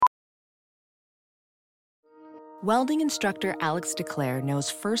Welding instructor Alex DeClaire knows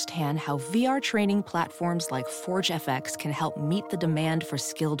firsthand how VR training platforms like ForgeFX can help meet the demand for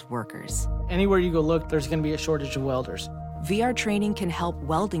skilled workers. Anywhere you go look, there's going to be a shortage of welders. VR training can help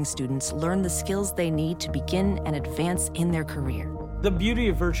welding students learn the skills they need to begin and advance in their career. The beauty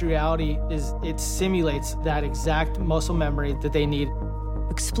of virtual reality is it simulates that exact muscle memory that they need.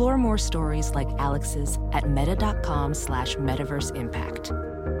 Explore more stories like Alex's at meta.com/metaverseimpact.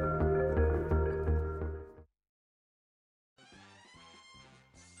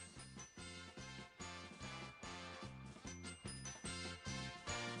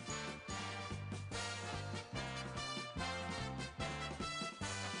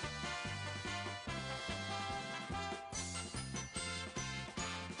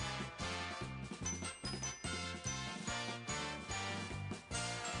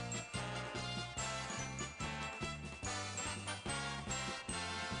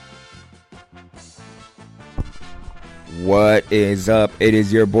 What is up? It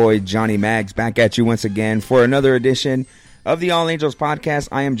is your boy Johnny Mags back at you once again for another edition of the All Angels podcast.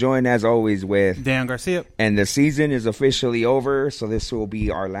 I am joined as always with Dan Garcia. And the season is officially over, so this will be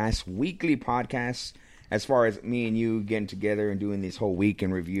our last weekly podcast as far as me and you getting together and doing these whole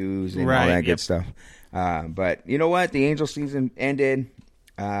weekend reviews and all that good stuff. But you know what? The Angels season ended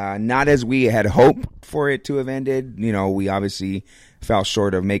not as we had hoped for it to have ended. You know, we obviously fell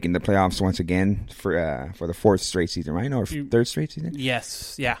short of making the playoffs once again for the fourth straight season, right? Or third straight season?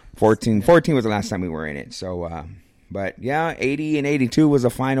 Yes, yeah. 14 was the last time we were in it. So, but yeah, 80-82 was the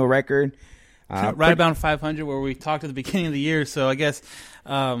final record. Right about 500 where we talked at the beginning of the year. So I guess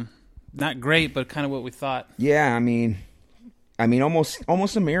not great, but kind of what we thought. Yeah, I mean,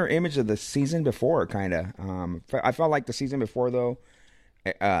 almost a mirror image of the season before, kind of. I felt like the season before, though,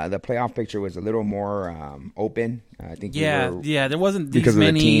 the playoff picture was a little more open. I think. There wasn't these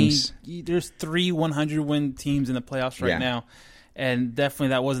many teams. There's 3 100-win teams in the playoffs right now, and definitely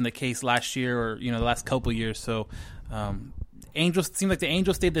that wasn't the case last year or the last couple of years. So, Angels seemed like the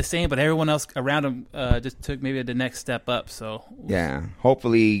Angels stayed the same, but everyone else around them just took maybe the next step up. So yeah,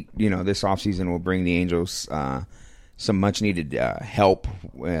 hopefully this offseason will bring the Angels some much needed help,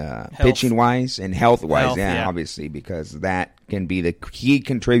 pitching wise and health wise. Obviously, because that can be the key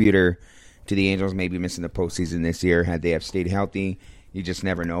contributor to the Angels maybe missing the postseason this year had they have stayed healthy. You just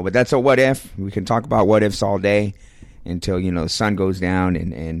never know. But that's a what if. We can talk about what ifs all day until the sun goes down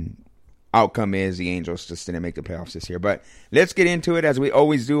and outcome is the Angels just didn't make the playoffs this year. But let's get into it as we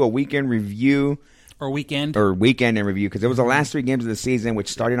always do, a weekend review. Or weekend in review, because it was the last 3 games of the season, which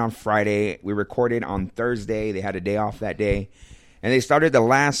started on Friday. We recorded on Thursday. They had a day off that day. And they started the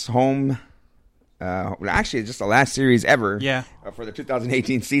last home, actually just the last series ever for the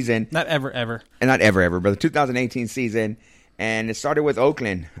 2018 season. Not ever. And not ever, but the 2018 season. And it started with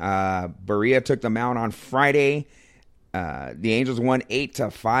Oakland. Berea took them out on Friday. The Angels won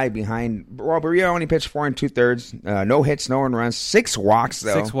 8-5 behind. Well, Berea only pitched 4 2/3. No hits, no earned runs. 6 walks,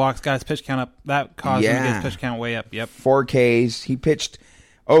 though. 6 walks. Got his pitch count up. That caused him to get his pitch count way up. Yep. 4 Ks. He pitched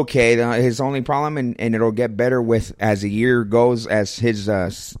okay. His only problem, and it'll get better as the year goes, as his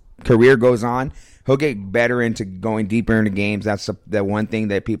career goes on, he'll get better into going deeper into games. That's the one thing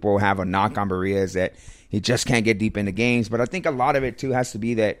that people have a knock on Berea, is that he just can't get deep into games. But I think a lot of it, too, has to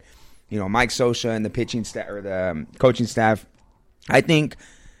be that Mike Scioscia and the pitching staff or the coaching staff, I think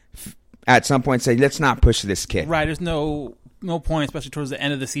at some point say, let's not push this kid. Right. There's no point, especially towards the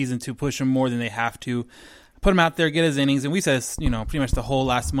end of the season, to push him more than they have to. Put him out there, get his innings. And we said, pretty much the whole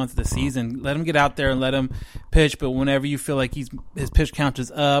last month of the season, let him get out there and let him pitch. But whenever you feel like his pitch count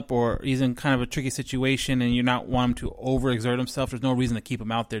is up or he's in kind of a tricky situation and you not want him to overexert himself, there's no reason to keep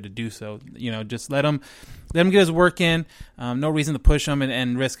him out there to do so. Just let him get his work in. No reason to push him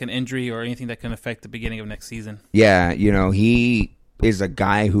and risk an injury or anything that can affect the beginning of next season. Yeah, he is a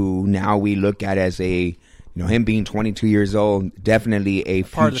guy who now we look at as him being 22 years old, definitely a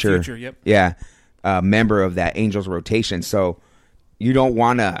future. Part of the future, yep. Yeah. Member of that Angels rotation. So you don't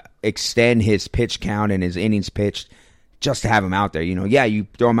want to extend his pitch count and his innings pitched just to have him out there. You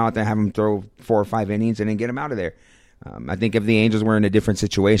throw him out there, have him throw 4 or 5 innings, and then get him out of there. I think if the Angels were in a different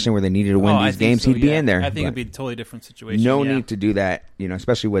situation where they needed to win these games, he'd be in there. I think it'd be a totally different situation. No need to do that,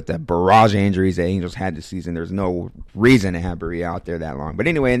 especially with the barrage of injuries the Angels had this season. There's no reason to have Berea out there that long. But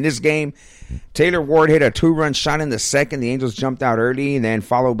anyway, in this game, Taylor Ward hit a 2-run shot in the second. The Angels jumped out early, and then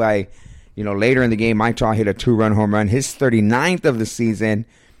followed by later in the game, Mike Trout hit a 2-run home run, his 39th of the season.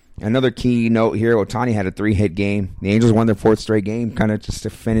 Another key note here, Ohtani had a 3-hit game. The Angels won their 4th straight game, kind of just to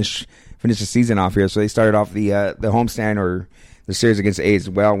finish the season off here. So they started off the homestand or the series against the A's as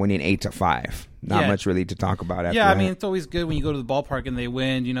well, winning 8-5. Not much really to talk about after that. I mean, it's always good when you go to the ballpark and they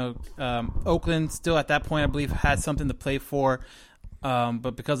win. You know, Oakland still at that point, I believe, had something to play for.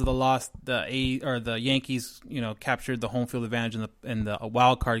 But because of the loss, the Yankees, you know, captured the home field advantage in the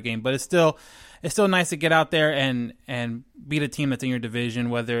wild card game. But it's still nice to get out there and beat a team that's in your division,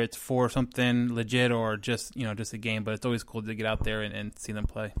 whether it's for something legit or just a game. But it's always cool to get out there and see them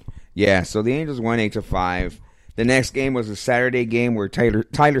play. Yeah. So the Angels won 8-5. The next game was a Saturday game where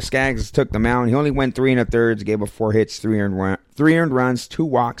Tyler Skaggs took the mound. He only went 3 1/3, gave up 4 hits, 3 earned runs, 2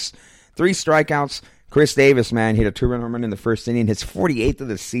 walks, 3 strikeouts. Chris Davis, man, hit a 2-run home run in the first inning. His 48th of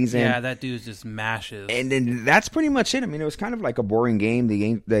the season. Yeah, that dude just mashes. And then that's pretty much it. I mean, it was kind of like a boring game.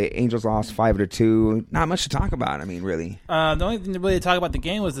 The Angels lost 5-2. Not much to talk about. I mean, really. The only thing to really talk about the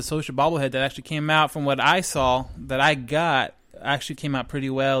game was the social bobblehead that actually came out. From what I saw, that I got, actually came out pretty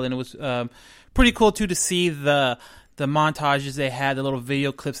well, and it was pretty cool too to see the montages they had, the little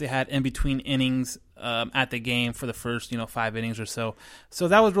video clips they had in between innings. At the game for the first 5 innings or so. So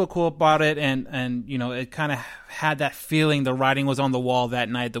that was real cool about it, and it kind of had that feeling the writing was on the wall that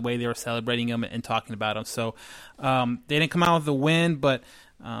night, the way they were celebrating him and talking about him. So they didn't come out with the win, but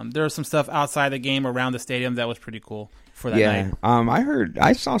there was some stuff outside the game around the stadium that was pretty cool for that night.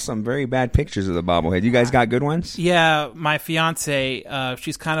 I saw some very bad pictures of the bobblehead. You guys got good ones? Yeah, my fiance,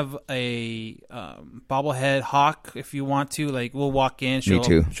 she's kind of a bobblehead hawk. If you want to, like, we'll walk in. Me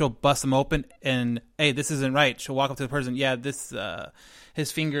too. She'll bust them open and, hey, this isn't right. She'll walk up to the person. Yeah, this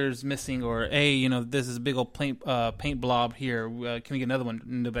his finger's missing, or hey, this is a big old paint blob here. Can we get another one?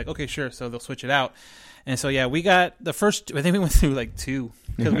 And they'll be like, okay, sure. So they'll switch it out. And so, yeah, we got the first, I think we went through like 2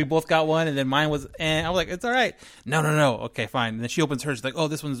 because we both got one, and then mine was, and I was like, it's all right. No. Okay, fine. And then she opens hers, she's like, oh,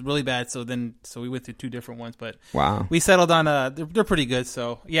 this one's really bad. So we went through 2 different ones, but wow, we settled on, they're pretty good.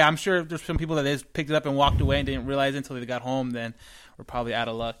 So, yeah, I'm sure there's some people that they just picked it up and walked away and didn't realize it until they got home. Then we're probably out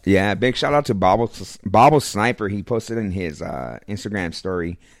of luck. Yeah, big shout out to Bobble Sniper. He posted in his Instagram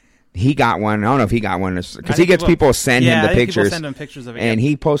story. He got one. I don't know if he got one because he gets people send him the pictures. People send him pictures of it. And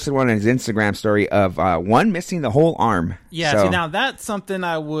he posted one on his Instagram story of one missing the whole arm. Yeah. So, see, now that's something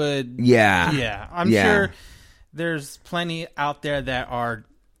I would. Yeah. Yeah. I'm sure there's plenty out there that are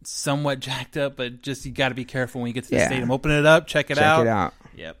somewhat jacked up, but just you got to be careful when you get to the stadium. Open it up, check it out. Check it out.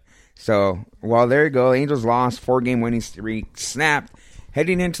 Yep. So, well, there you go. Angels lost, 4-game winning streak snapped.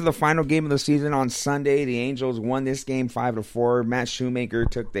 Heading into the final game of the season on Sunday, the Angels won this game 5-4. Matt Shoemaker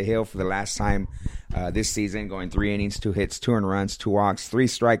took the hill for the last time this season, going 3 innings, 2 hits, 2 earned runs, 2 walks, 3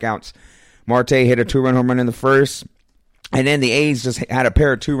 strikeouts. Marte hit a 2-run home run in the first. And then the A's just had a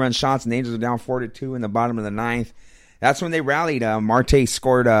pair of 2-run shots, and the Angels were down 4-2 in the bottom of the 9th. That's when they rallied. Marte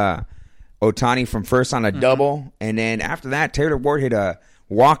scored Ohtani from first on a double. And then after that, Taylor Ward hit a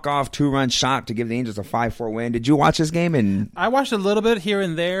walk-off 2-run shot to give the Angels a 5-4 win. Did you watch this game? And I watched a little bit here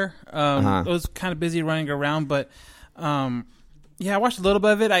and there. I was kind of busy running around, but I watched a little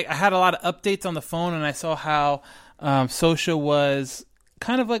bit of it. I had a lot of updates on the phone, and I saw how Socha was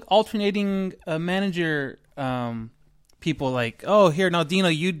kind of like alternating manager people. Like, oh, here, now Dino,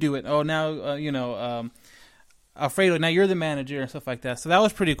 you do it. Oh, now Alfredo, now you're the manager and stuff like that. So that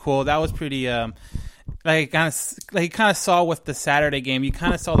was pretty cool. That was pretty. You kind of saw with the Saturday game, you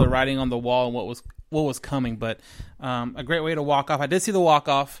kind of saw the writing on the wall and what was coming. But a great way to walk off. I did see the walk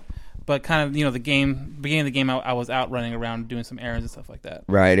off, but kind of beginning of the game, I was out running around doing some errands and stuff like that.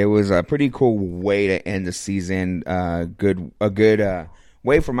 Right, it was a pretty cool way to end the season. A good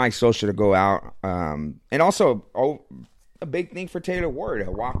way for Mike Socha to go out, and also a big thing for Taylor Ward,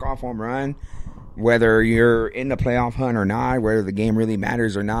 a walk off home run. Whether you're in the playoff hunt or not, whether the game really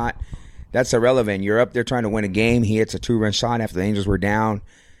matters or not. That's irrelevant. You're up there trying to win a game. He hits a 2-run shot after the Angels were down.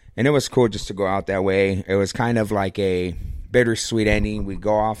 And it was cool just to go out that way. It was kind of like a bittersweet ending. We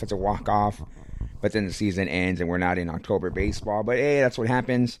go off as a walk-off, but then the season ends and we're not in October baseball. But, hey, that's what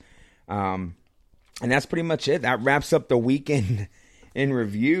happens. And that's pretty much it. That wraps up the weekend in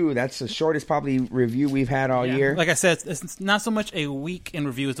review. That's the shortest probably review we've had all year. Like I said, it's not so much a week in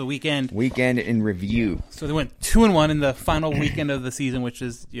review, it's a weekend. Weekend in review. So they went 2-1 in the final weekend of the season, which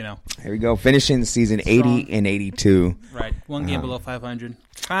is, Here we go. Finishing the season strong. 80-82. Right. 1 game below 500.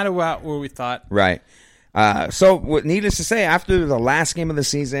 Kind of about where we thought. Right. So needless to say, after the last game of the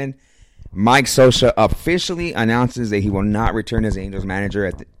season, Mike Socha officially announces that he will not return as Angels manager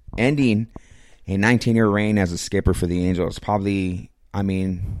at the ending a 19-year reign as a skipper for the Angels. Probably,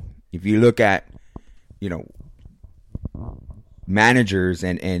 if you look at, managers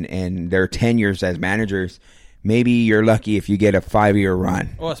and their tenures as managers, maybe you're lucky if you get a 5-year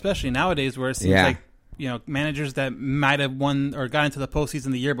run. Well, especially nowadays where it seems like, managers that might have won or got into the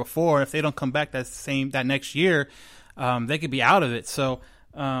postseason the year before, if they don't come back that next year, they could be out of it. So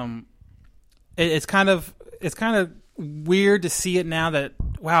it's kind of weird to see it now that,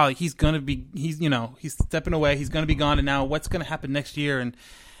 wow, he's stepping away, he's going to be gone, and now what's going to happen next year,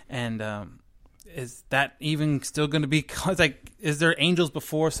 and is that even still going to be? It's like, is there Angels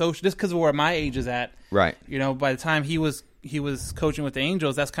before Social? Just because of where my age is at, right? By the time he was coaching with the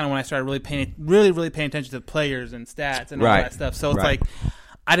Angels, that's kind of when I started really paying attention to players and stats and all that stuff. So it's like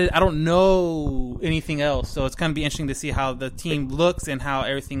I don't know anything else. So it's going to be interesting to see how the team looks and how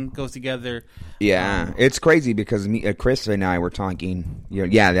everything goes together. Yeah, it's crazy because Chris and I were talking.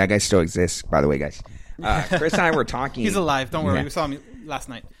 Yeah, that guy still exists, by the way, guys. Chris and I were talking. He's alive. Don't worry. Yeah. We saw him last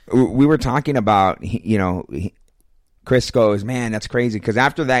night. We were talking about, Chris goes, man, that's crazy. Because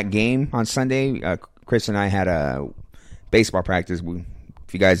after that game on Sunday, Chris and I had a baseball practice.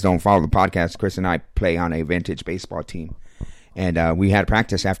 If you guys don't follow the podcast, Chris and I play on a vintage baseball team. And we had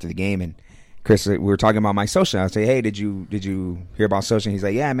practice after the game. And Chris, we were talking about Mike Scioscia. I say, hey, did you hear about Scioscia? And he's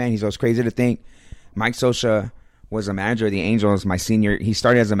like, yeah, man. He's always crazy to think Mike Scioscia was a manager of the Angels my senior. He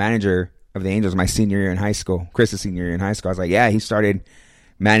started as a manager of the Angels my senior year in high school. Chris's senior year in high school. I was like, yeah, he started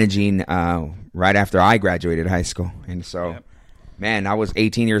managing right after I graduated high school. And so, man, I was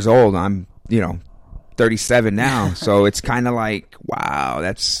 18 years old. I'm, 37 now. So it's kind of like, wow,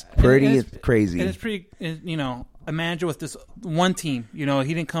 that's pretty crazy. And it's pretty, a manager with this one team. He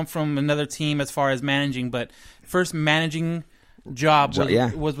didn't come from another team as far as managing, but first managing job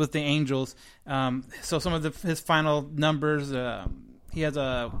was with the Angels. So some of his final numbers, he has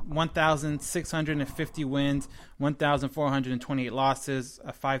 1,650 wins, 1,428 losses,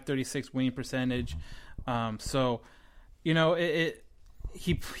 a .536 winning percentage.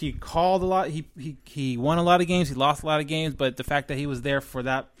 He called a lot. He won a lot of games. He lost a lot of games. But the fact that he was there for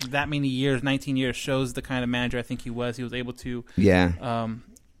that many years, 19 years, shows the kind of manager I think he was. He was able to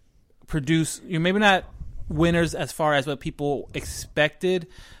produce, maybe not winners as far as what people expected,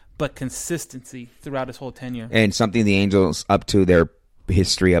 but consistency throughout his whole tenure. And something the Angels, up to their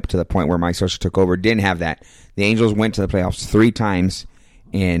history, up to the point where Mike Scioscia took over, didn't have that. The Angels went to the playoffs 3 times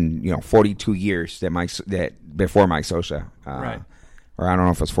in 42 years that before Mike Scioscia. Right. Or I don't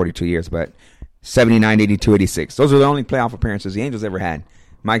know if it was 42 years, but 79, 82, 86. Those are the only playoff appearances the Angels ever had.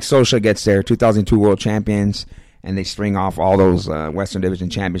 Mike Scioscia gets there, 2002 World Champions, and they string off all those Western Division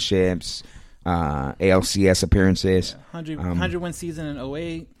championships, ALCS appearances. 100-win season in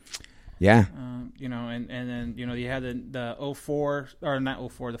 2008. Yeah. And then, you had the 04, or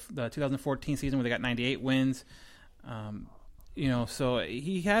not 04, the 2014 season where they got 98 wins. So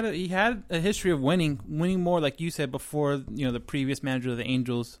he had a history of winning more, like you said before. The previous manager of the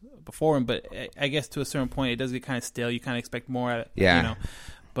Angels before him, but I guess to a certain point it does get kind of stale. You kind of expect more out of it. Yeah.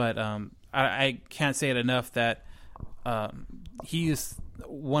 But I can't say it enough that he is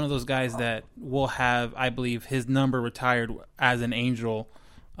one of those guys that will have, I believe, his number retired as an Angel.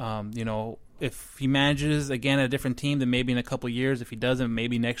 If he manages again at a different team, then maybe in a couple of years. If he doesn't,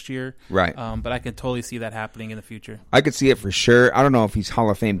 maybe next year. Right. But I can totally see that happening in the future. I could see it for sure. I don't know if he's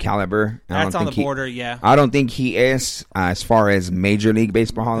Hall of Fame caliber. That's on the border, yeah. I don't think he is as far as Major League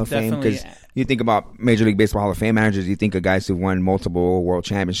Baseball Hall of Fame. Because you think about Major League Baseball Hall of Fame managers, you think of guys who won multiple world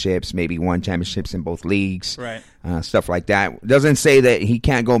championships, maybe won championships in both leagues. Right. Stuff like that. Doesn't say that he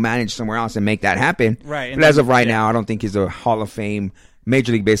can't go manage somewhere else and make that happen. Right. But as of right now, I don't think he's a Hall of Fame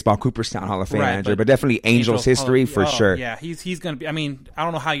Major League Baseball Cooperstown Hall of Fame manager, but definitely Angels history for sure. Yeah, he's going to be. I mean, I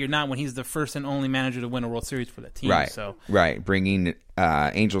don't know how you're not when he's the first and only manager to win a World Series for the team. Right, so bringing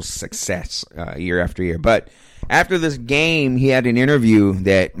Angels success year after year. But after this game, he had an interview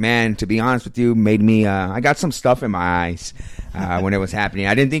that, man, to be honest with you, made me. I got some stuff in my eyes when it was happening.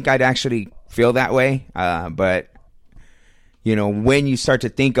 I didn't think I'd actually feel that way, but. When you start to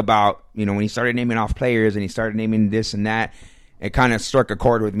think about, when he started naming off players and he started naming this and that, it kind of struck a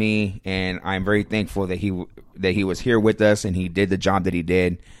chord with me, and I'm very thankful that he was here with us and he did the job that he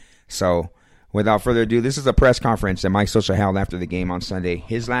did. So, without further ado, this is a press conference that Mike Scioscia held after the game on Sunday,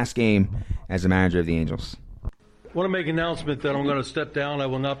 his last game as the manager of the Angels. I want to make an announcement that I'm going to step down. I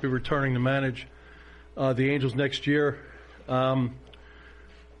will not be returning to manage the Angels next year. In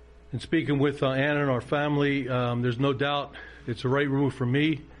speaking with Anna and our family, there's no doubt it's the right move for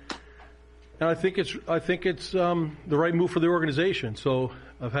me. And I think it's the right move for the organization. So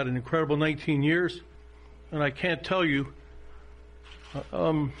I've had an incredible 19 years, and I can't tell you,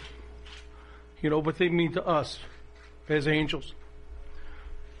 what they mean to us as Angels.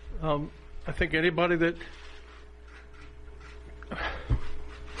 I think anybody that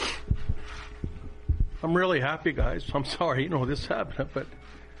I'm really happy, guys. I'm sorry, this happened, but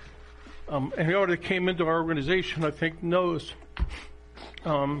anybody that came into our organization, I think, knows.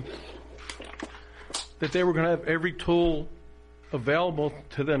 that they were going to have every tool available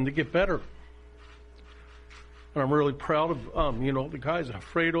to them to get better. And I'm really proud of, the guys,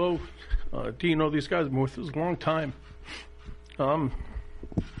 Alfredo, Dino, these guys have been with us a long time.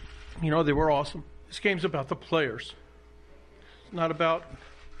 They were awesome. This game's about the players. It's not about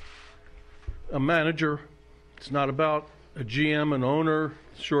a manager. It's not about a GM, an owner.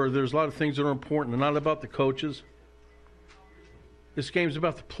 Sure, there's a lot of things that are important. They're not about the coaches. This game's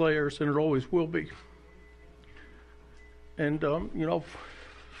about the players, and it always will be. And,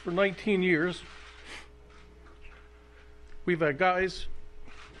 for 19 years, we've had guys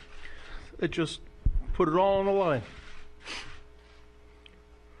that just put it all on the line.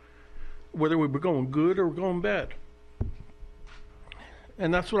 Whether we were going good or going bad.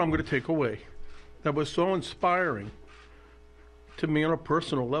 And that's what I'm going to take away. That was so inspiring to me on a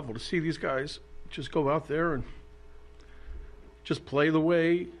personal level to see these guys just go out there and just play the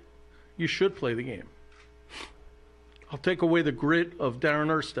way you should play the game. I'll take away the grit of Darren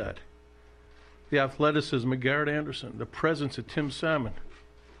Erstad, the athleticism of Garrett Anderson, the presence of Tim Salmon,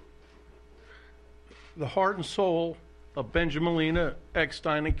 the heart and soul of Benjamin Molina,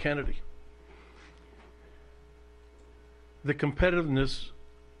 Eckstein, and Kennedy, the competitiveness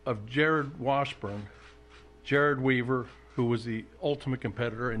of Jared Washburn, Jared Weaver, who was the ultimate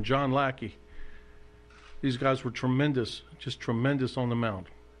competitor, and John Lackey. These guys were tremendous, just tremendous on the mound.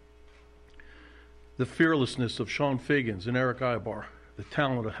 The fearlessness of Sean Figgins and Eric Ibar, the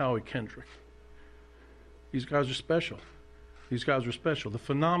talent of Howie Kendrick. These guys are special. These guys are special. The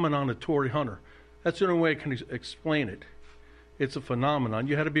phenomenon of Torrey Hunter, that's the only way I can explain it. It's a phenomenon.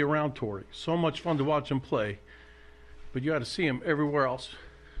 You had to be around Torrey. So much fun to watch him play, but you had to see him everywhere else.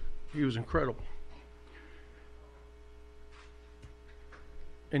 He was incredible.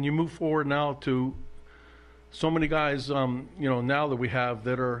 And you move forward now to so many guys, now that we have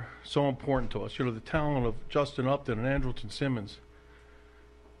that are so important to us. The talent of Justin Upton and Andrelton Simmons.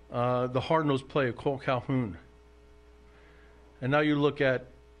 The hard-nosed play of Cole Calhoun. And now you look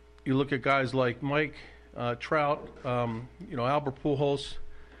at guys like Mike Trout, Albert Pujols,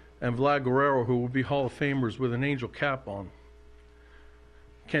 and Vlad Guerrero, who will be Hall of Famers with an Angel cap on.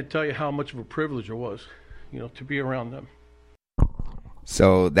 Can't tell you how much of a privilege it was, to be around them.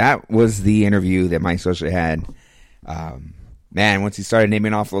 So that was the interview that Mike Scioscia had. Man, once he started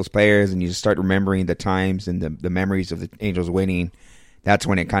naming off those players and you just start remembering the times and the memories of the Angels winning, that's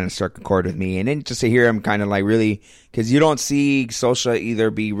when it kind of struck a chord with me. And then just to hear him kind of like really, because you don't see Scioscia either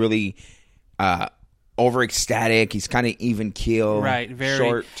be really over ecstatic. He's kind of even keel, right? Very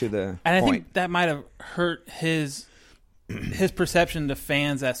short to the and point. I think that might have hurt his perception to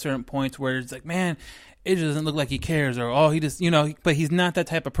fans at certain points where it's like, man, it just doesn't look like he cares, or he just, but he's not that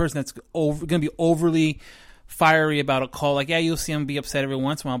type of person that's going to be overly fiery about a call. Like, yeah, you'll see him be upset every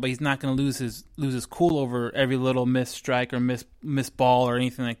once in a while, but he's not going to lose his cool over every little missed strike or missed ball or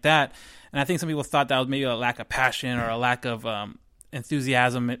anything like that. And I think some people thought that was maybe a lack of passion or a lack of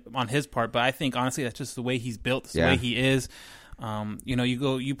enthusiasm on his part, but I think honestly that's just the way he's built, the way he is.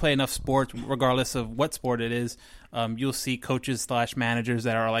 You play enough sports, regardless of what sport it is, you'll see coaches / managers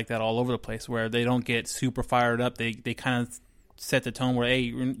that are like that all over the place, where they don't get super fired up. They kind of set the tone where, hey,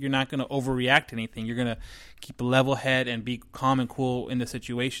 you're not going to overreact to anything. You're going to keep a level head and be calm and cool in the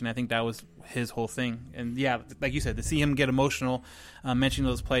situation. I think that was his whole thing. And yeah, like you said, to see him get emotional, mentioning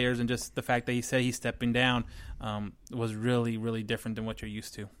those players, and just the fact that he said he's stepping down was really, really different than what you're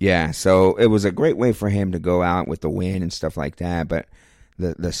used to. Yeah, so it was a great way for him to go out with the win and stuff like that. But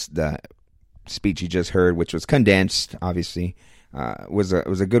the speech you just heard, which was condensed, obviously, was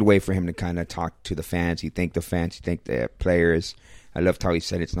a good way for him to kind of talk to the fans. He thanked the fans. He thanked the players. I loved how he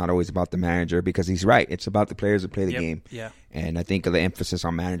said it's not always about the manager, because he's right. It's about the players that play the game. Yeah. And I think the emphasis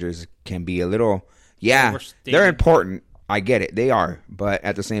on managers can be a little, they're important. I get it. They are. But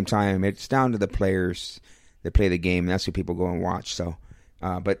at the same time, it's down to the players that play the game. And that's who people go and watch. So,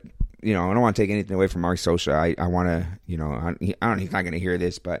 but, I don't want to take anything away from Mike Scioscia. I want to, I don't know, he's not going to hear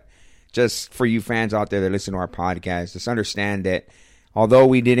this, but just for you fans out there that listen to our podcast, just understand that although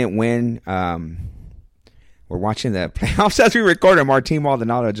we didn't win, we're watching the playoffs as we record them. Our team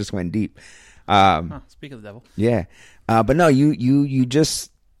Maldonado just went deep. Speak of the devil. Yeah. But no, you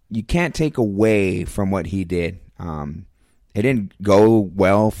can't take away from what he did. It didn't go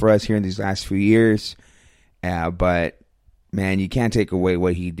well for us here in these last few years. But man, you can't take away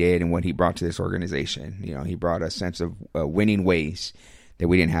what he did and what he brought to this organization. He brought a sense of winning ways that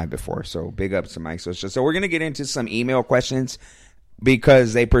we didn't have before. So big ups to Mike Scioscia. So we're going to get into some email questions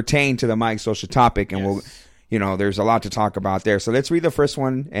because they pertain to the Mike Scioscia topic, and we'll, there's a lot to talk about there. So let's read the first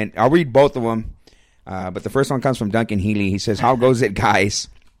one, and I'll read both of them. But the first one comes from Duncan Healy. He says, "How goes it, guys?"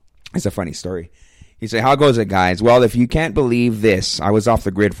 It's a funny story. He said, how goes it, guys? Well, if you can't believe this, I was off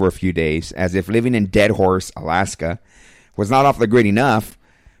the grid for a few days, as if living in Dead Horse, Alaska, was not off the grid enough.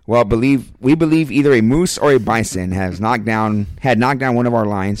 Well, we believe either a moose or a bison had knocked down one of our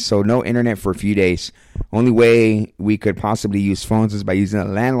lines, so no internet for a few days. Only way we could possibly use phones is by using a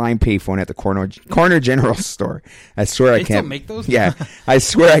landline payphone at the corner general store. I swear I can't. Still make those? Yeah, I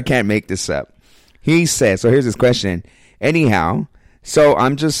swear I can't make this up. He said, so here's his question. Anyhow, so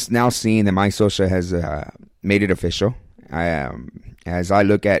I'm just now seeing that Mike Scioscia has made it official. As I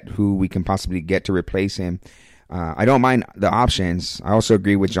look at who we can possibly get to replace him, I don't mind the options. I also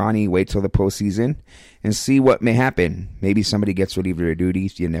agree with Johnny. Wait till the postseason and see what may happen. Maybe somebody gets relieved of their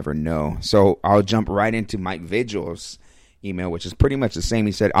duties. You never know. So I'll jump right into Mike Vigil's email, which is pretty much the same.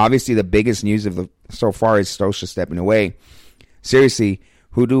 He said, obviously the biggest news so far is Scioscia stepping away. Seriously,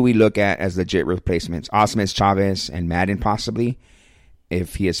 who do we look at as legit replacements? Osmus, Chavez, and Madden possibly.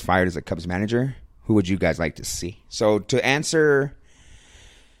 If he is fired as a Cubs manager, who would you guys like to see? So to answer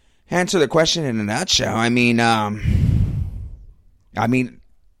the question in a nutshell, I mean,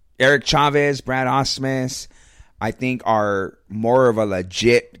 Eric Chavez, Brad Osmus, I think are more of a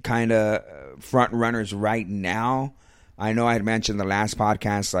legit kind of front runners right now. I know I had mentioned the last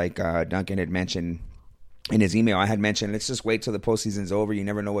podcast, like Duncan had mentioned in his email, I had mentioned, let's just wait till the postseason's over. You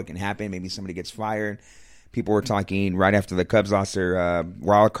never know what can happen. Maybe somebody gets fired. People were talking right after the Cubs lost their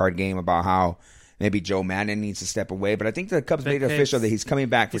wild card game about how maybe Joe Madden needs to step away. But I think the Cubs made it official that he's coming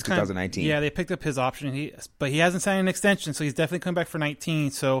back for 2019. Yeah, they picked up his option. But he hasn't signed an extension, so he's definitely coming back for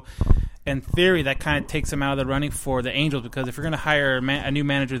 19. So in theory, that kind of takes him out of the running for the Angels, because if you're going to hire a new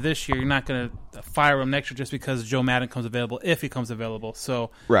manager this year, you're not going to fire him next year just because Joe Madden comes available, if he comes available.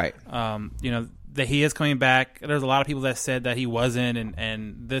 So, right. That he is coming back. There's a lot of people that said that he wasn't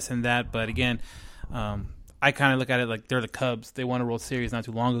and this and that. But again, I kind of look at it like they're the Cubs. They won a World Series not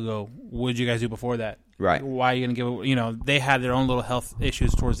too long ago. What did you guys do before that? Right. Why are you going to give? They had their own little health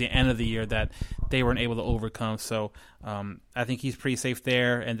issues towards the end of the year that they weren't able to overcome. So I think he's pretty safe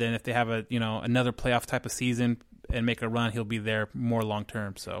there. And then if they have another playoff type of season and make a run, he'll be there more long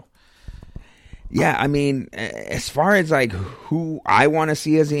term. So. Yeah, I mean, as far as like who I want to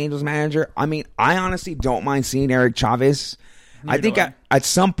see as the Angels manager, I mean, I honestly don't mind seeing Eric Chavez. I think at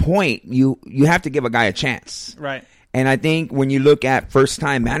some point you have to give a guy a chance. Right. And I think when you look at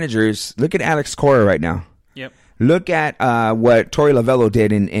first-time managers, look at Alex Cora right now. Yep. Look at what Torey Lovullo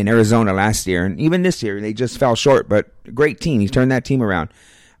did in Arizona last year. And even this year, they just fell short. But great team. He's turned that team around.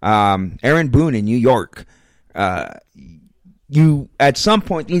 Aaron Boone in New York. At some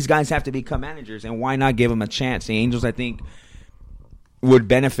point, these guys have to become managers. And why not give them a chance? The Angels, I think, would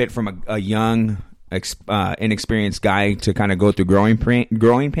benefit from a young, inexperienced guy to kind of go through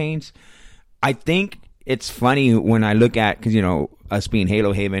growing pains. I think it's funny when I look at, because us being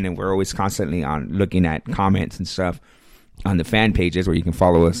Halo Haven, and we're always constantly on looking at comments and stuff on the fan pages, where you can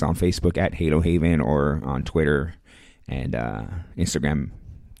follow us on Facebook at Halo Haven, or on Twitter and Instagram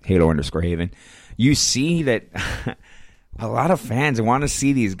Halo_Haven. You see that a lot of fans want to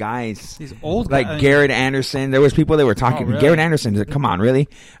see these guys. These old guys. Like Garrett Anderson. There was people that were talking. Really? Garrett Anderson, come on, really?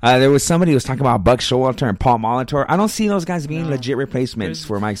 There was somebody who was talking about Buck Showalter and Paul Molitor. I don't see those guys being legit replacements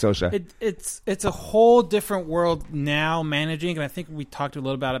for Mike Scioscia. It's a whole different world now managing, and I think we talked a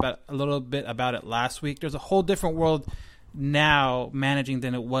little bit about it last week. There's a whole different world now managing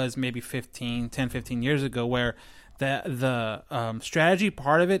than it was maybe 10, 15 years ago, where the strategy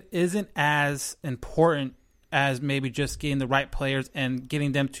part of it isn't as important as maybe just getting the right players and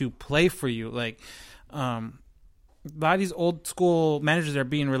getting them to play for you. Like a lot of these old school managers that are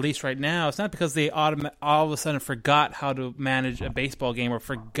being released right now, it's not because they all of a sudden forgot how to manage a baseball game or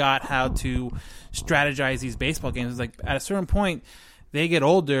forgot how to strategize these baseball games. It's like at a certain point, they get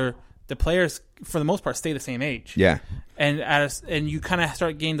older, the players, for the most part, stay the same age. Yeah. And you kind of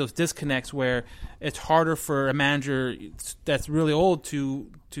start getting those disconnects where it's harder for a manager that's really old to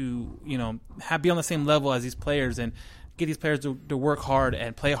be on the same level as these players and get these players to work hard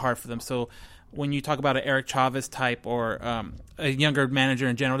and play hard for them. So when you talk about an Eric Chavez type or a younger manager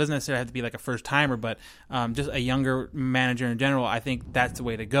in general, it doesn't necessarily have to be like a first timer, but just a younger manager in general, I think that's the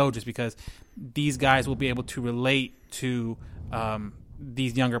way to go, just because these guys will be able to relate to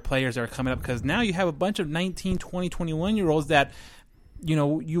these younger players that are coming up, because now you have a bunch of 19, 20, 21-year-olds that,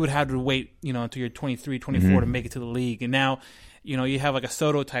 you would have to wait, until you're 23, 24 to make it to the league. And now you have like a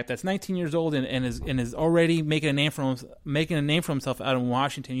Soto type that's 19 years old and is already making a name for himself out in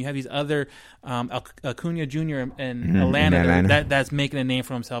Washington. You have these other Acuna Jr. in Atlanta that's making a name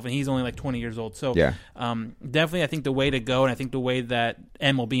for himself, and he's only like 20 years old. So definitely, I think the way to go, and I think the way that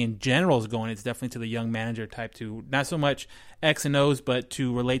MLB in general is going, it's definitely to the young manager type, to not so much X and O's, but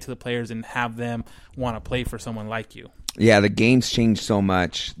to relate to the players and have them want to play for someone like you. Yeah, the game's changed so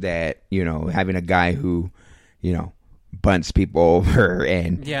much that having a guy who bunts people over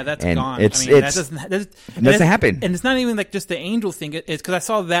and that's and gone. It doesn't happen, and it's not even like just the Angel thing. It's because I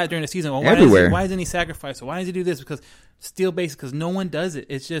saw that during the season. Well, why doesn't he sacrifice? Why does he do this? Because steal bases, because no one does it.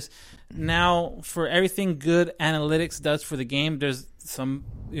 It's just now for everything good analytics does for the game, there's some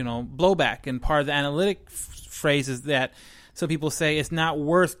blowback, and part of the analytic phrase is that some people say it's not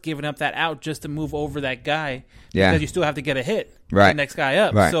worth giving up that out just to move over that guy because you still have to get a hit the next guy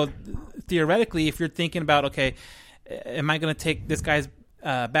up. Right. So theoretically, if you're thinking about, okay, am I going to take this guy's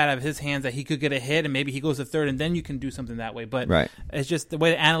bat out of his hands that he could get a hit and maybe he goes to third and then you can do something that way. But it's just the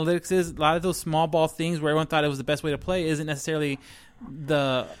way the analytics is. A lot of those small ball things where everyone thought it was the best way to play isn't necessarily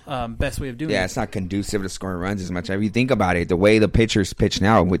the best way of doing it. Yeah, it's not conducive to scoring runs as much. If you think about it, the way the pitchers pitch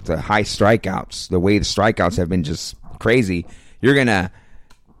now with the high strikeouts, the way the strikeouts have been just crazy, you're going to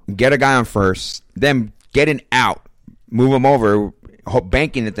get a guy on first, then get an out, move him over,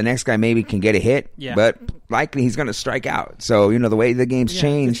 banking that the next guy maybe can get a hit, but likely he's going to strike out. So the way the game's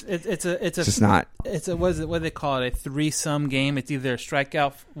changed, it's a what do they call it? A 3-sum game. It's either a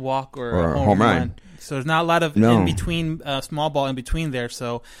strikeout, walk, or a home run. So there's not a lot of in between small ball in between there.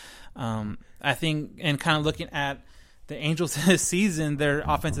 So I think, and kind of looking at the Angels this season, their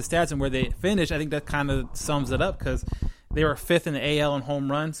offensive stats and where they finished, I think that kind of sums it up, because they were 5th in the AL in home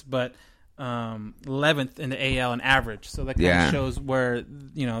runs, but 11th in the AL in average. So that kind of shows where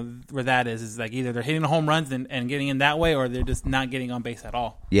where that is like either they're hitting the home runs and getting in that way, or they're just not getting on base at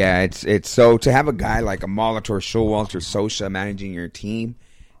all. Yeah, it's so to have a guy like a Molitor, Showalter, Sosa managing your team,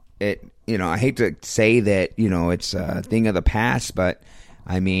 I hate to say that it's a thing of the past, but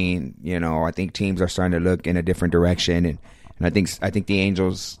I mean I think teams are starting to look in a different direction, and I think the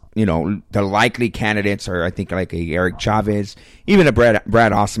Angels, the likely candidates are, I think, like a Eric Chavez, even a Brad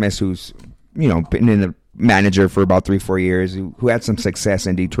Ausmus, who's been in the manager for about 3-4 years, who had some success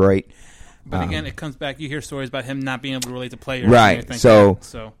in Detroit. But again, it comes back. You hear stories about him not being able to relate to players, right? So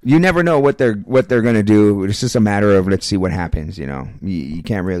you never know what they're going to do. It's just a matter of let's see what happens. You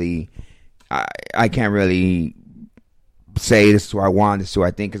can't really, I can't really say this is who I want, this is who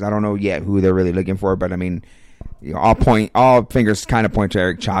I think, because I don't know yet who they're really looking for. But I mean, all fingers kind of point to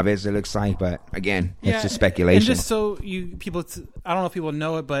Eric Chavez, it looks like, but again, it's just speculation. And just so I don't know if people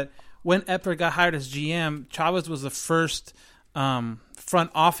know it, but when Epler got hired as GM, Chavez was the first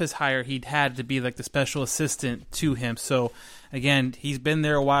front office hire he'd had to be like the special assistant to him. So again, he's been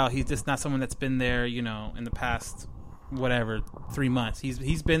there a while. He's just not someone that's been there, in the past 3 months.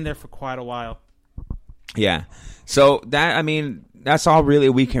 He's been there for quite a while. Yeah. So that's all really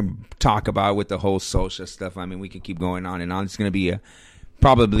we can talk about with the whole social stuff. I mean, we can keep going on and on. It's going to be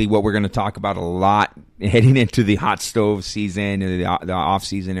probably what we're going to talk about a lot heading into the hot stove season and the off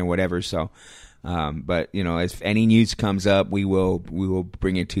season and whatever. So, but if any news comes up, we will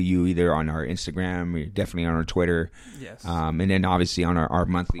bring it to you either on our Instagram, or definitely on our Twitter, and then obviously on our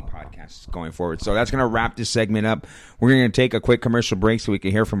monthly podcasts going forward. So that's going to wrap this segment up. We're going to take a quick commercial break so we can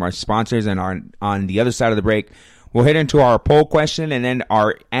hear from our sponsors, and on the other side of the break, we'll hit into our poll question and then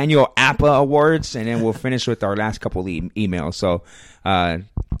our annual APA awards, and then we'll finish with our last couple of emails. So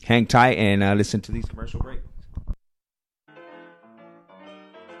hang tight and listen to these commercial breaks.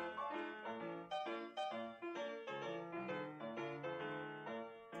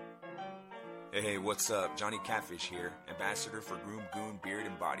 Hey, what's up? Johnny Catfish here, ambassador for Groom Goon Beard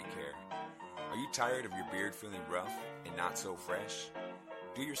and Body Care. Are you tired of your beard feeling rough and not so fresh?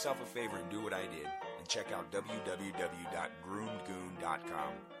 Do yourself a favor and do what I did and check out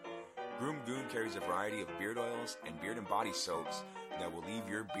www.groomgoon.com. Groom Goon carries a variety of beard oils and beard and body soaps that will leave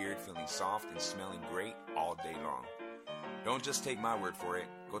your beard feeling soft and smelling great all day long. Don't just take my word for it.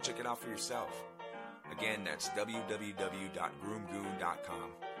 Go check it out for yourself. Again, that's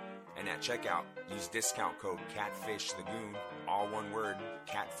www.groomgoon.com. And at checkout, use discount code CATFISHTHEGOON, all one word,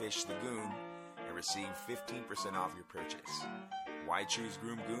 CATFISHTHEGOON, and receive 15% off your purchase. Why choose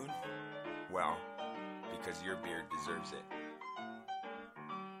Groom Goon? Well, because your beard deserves it.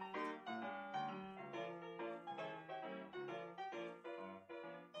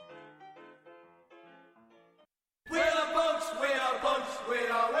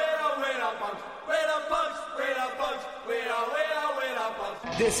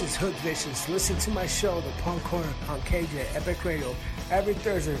 This is Hook Vicious. Listen to my show, The Punk Corner, on KJ Epic Radio, every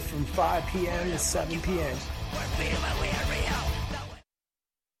Thursday from 5 p.m. to 7 p.m.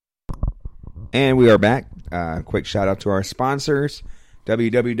 And we are back. Quick shout out to our sponsors,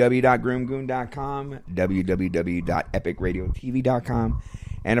 www.groomgoon.com, www.epicradiotv.com,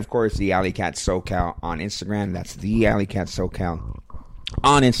 and of course the Alley Cat SoCal on Instagram. That's the Alley Cat SoCal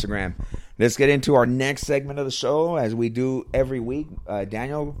on Instagram. Let's get into our next segment of the show as we do every week.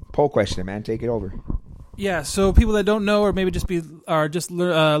 Daniel, poll question, man. Take it over. Yeah, so people that don't know or maybe are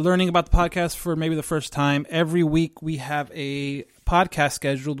learning about the podcast for maybe the first time, every week we have a podcast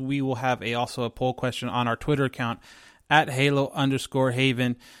scheduled. We will have also a poll question on our Twitter account at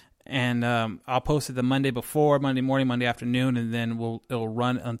Halo_Haven. And I'll post it the Monday before, Monday morning, Monday afternoon, and then it'll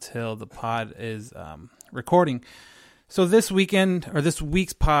run until the pod is recording. So this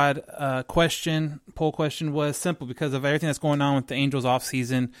week's pod poll question was simple because of everything that's going on with the Angels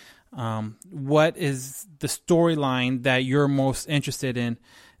offseason. What is the storyline that you're most interested in?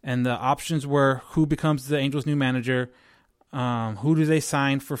 And the options were who becomes the Angels' new manager, who do they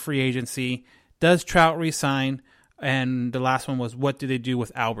sign for free agency, does Trout resign, and the last one was what do they do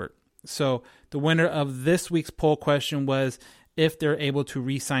with Albert? So the winner of this week's poll question was if they're able to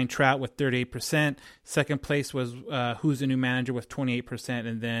re-sign Trout with 38%. Second place was who's the new manager with 28%,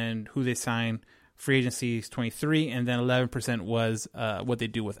 and then who they sign free agency is 23%, and then 11% was what they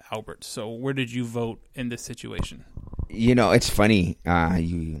do with Albert. So where did you vote in this situation? You know, it's funny.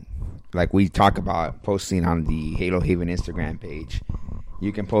 We talk about posting on the Halo Haven Instagram page.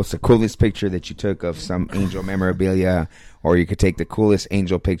 You can post the coolest picture that you took of some Angel memorabilia, or you could take the coolest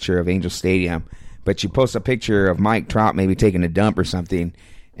Angel picture of Angel Stadium. But you post a picture of Mike Trout maybe taking a dump or something,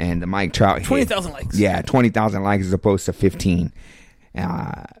 and the Mike Trout 20,000 likes. Yeah, 20,000 likes as opposed to 15.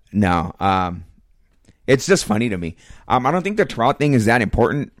 It's just funny to me. I don't think the Trout thing is that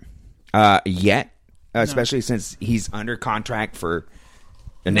important yet, especially since he's under contract for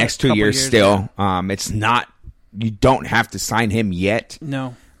the next 2 years still. Yeah. It's not. You don't have to sign him yet.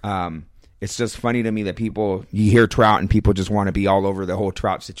 No. It's just funny to me that you hear Trout and people just want to be all over the whole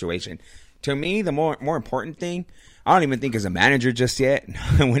Trout situation. To me, the more important thing, I don't even think as a manager just yet.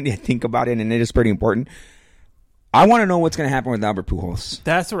 When you think about it, and it is pretty important, I want to know what's going to happen with Albert Pujols.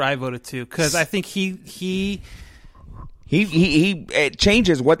 That's where I voted too, because I think he it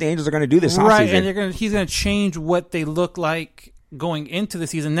changes what the Angels are going to do this offseason. Right, and he's going to change what they look like going into the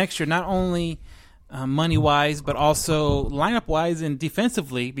season next year. Not only money wise, but also lineup wise and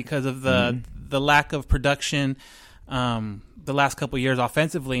defensively, because of the lack of production the last couple of years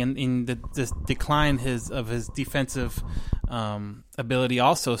offensively, and in the decline of his defensive ability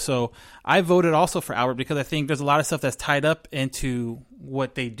also. So I voted also for Albert because I think there's a lot of stuff that's tied up into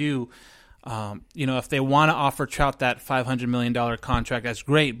what they do. If they want to offer Trout that $500 million contract, that's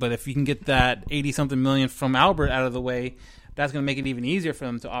great. But if you can get that 80-something million from Albert out of the way, that's going to make it even easier for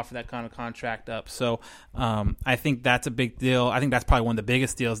them to offer that kind of contract up. So I think that's a big deal. I think that's probably one of the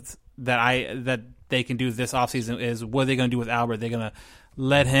biggest deals that they can do this offseason is what are they going to do with Albert? They're going to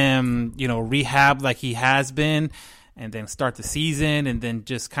let him, rehab like he has been, and then start the season, and then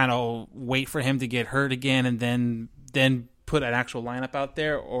just kind of wait for him to get hurt again, and then put an actual lineup out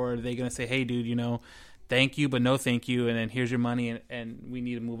there? Or are they going to say, hey, dude, thank you, but no thank you, and then here's your money, and we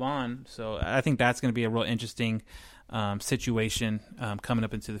need to move on? So I think that's going to be a real interesting situation coming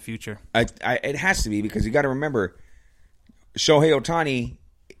up into the future. It has to be, because you got to remember, Shohei Ohtani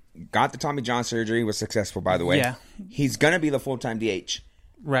got the Tommy John surgery, was successful, by the way. Yeah. He's going to be the full-time DH.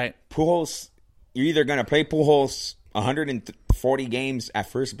 Right. Pujols, you're either going to play Pujols 140 games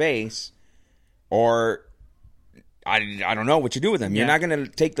at first base, or I don't know what you do with him. Yeah. You're not going to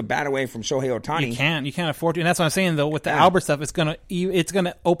take the bat away from Shohei Ohtani. You can't afford to. And that's what I'm saying, though, with the Albert stuff, it's gonna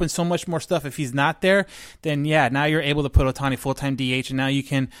open so much more stuff. If he's not there, then now you're able to put Ohtani full-time DH, and now you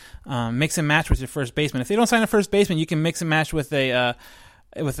can mix and match with your first baseman. If they don't sign a first baseman, you can mix and match with a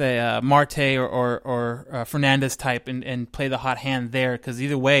Marte or Fernandez type and play the hot hand there, because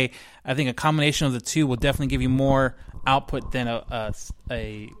either way, I think a combination of the two will definitely give you more output than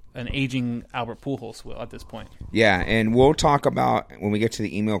an aging Albert Pujols will at this point. Yeah, and we'll talk about, when we get to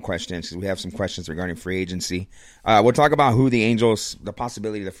the email questions, because we have some questions regarding free agency, we'll talk about who the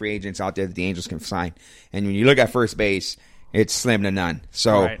possibility of the free agents out there that the Angels can sign. And when you look at first base, it's slim to none.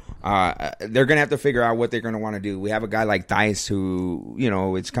 So they're going to have to figure out what they're going to want to do. We have a guy like Dice who,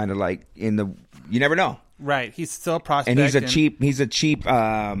 it's kind of like you never know. Right. He's still a prospect. And he's a cheap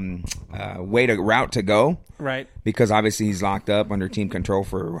route to go. Right. Because obviously he's locked up under team control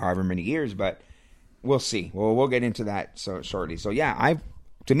for however many years, but we'll see. We'll get into that shortly. So yeah,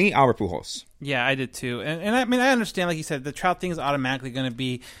 to me, Albert Pujols. Yeah, I did too. And I mean, I understand, like you said, the Trout thing is automatically going to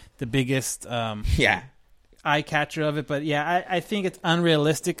be the biggest eye catcher of it. But yeah, I think it's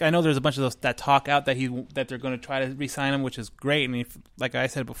unrealistic. I know there's a bunch of those that talk out that they're going to try to re-sign him, which is great. I mean, like I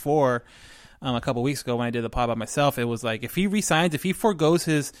said before, a couple of weeks ago when I did the pod by myself, it was like if he resigns, if he forgoes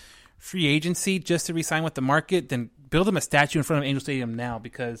his free agency just to re-sign with the market, then build him a statue in front of Angel Stadium now,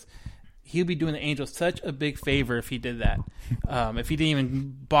 because he'll be doing the Angels such a big favor if he did that. If he didn't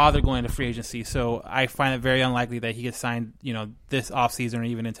even bother going to free agency. So I find it very unlikely that he gets signed, this offseason or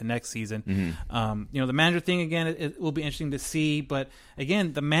even into next season. Mm-hmm. The manager thing, again, it will be interesting to see. But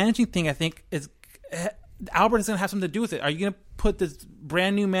again, the managing thing, I think, is Albert is going to have something to do with it. Are you going to put this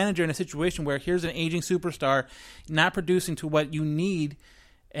brand new manager in a situation where here's an aging superstar not producing to what you need,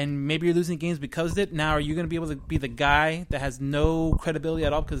 and maybe you're losing games because of it? Now, are you going to be able to be the guy that has no credibility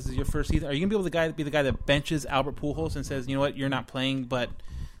at all because this is your first season? Are you going to be able to be the guy that benches Albert Pujols and says, you know what, you're not playing but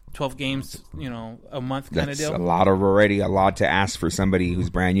 12 games, a month kind of deal? That's a lot to ask for somebody who's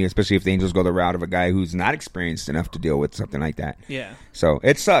brand new, especially if the Angels go the route of a guy who's not experienced enough to deal with something like that. Yeah. So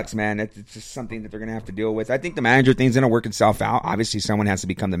it sucks, man. It's just something that they're going to have to deal with. I think the manager thing's going to work itself out. Obviously, someone has to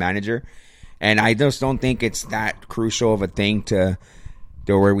become the manager. And I just don't think it's that crucial of a thing to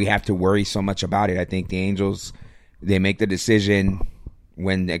where we have to worry so much about it. I think the Angels, they make the decision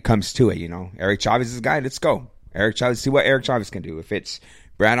when it comes to it. Eric Chavez is the guy. Let's go. Eric Chavez, see what Eric Chavez can do. If it's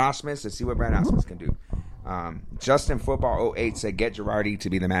Brad Ausmus, let's see what Brad Ausmus can do. Justin Football 08 said get Girardi to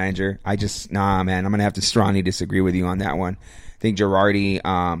be the manager. Man, I'm going to have to strongly disagree with you on that one. I think Girardi...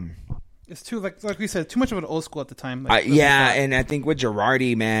 it's too, like we said, too much of an old school at the time. And I think with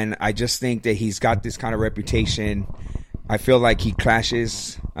Girardi, man, I just think that he's got this kind of reputation. I feel like he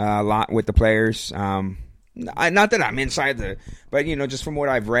clashes a lot with the players. Not that I'm inside but just from what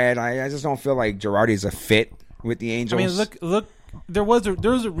I've read, I just don't feel like Girardi is a fit with the Angels. I mean, look. There was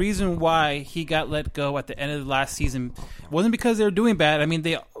a reason why he got let go at the end of the last season. It wasn't because they were doing bad. I mean,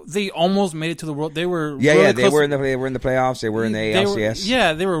 they almost made it to the world. They were they were in the playoffs. They were in the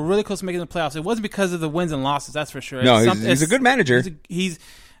ALCS. They were really close to making the playoffs. It wasn't because of the wins and losses. That's for sure. No, he's a good manager. He's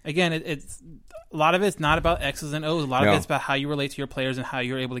it's a lot of it's not about X's and O's. A lot of it's about how you relate to your players and how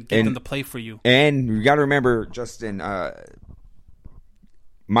you're able to get them to play for you. And you got to remember, Justin, we're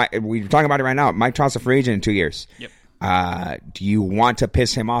talking about it right now. Mike Trout's a free agent in 2 years. Yep. Do you want to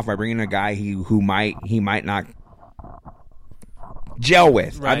piss him off by bringing a guy who might not gel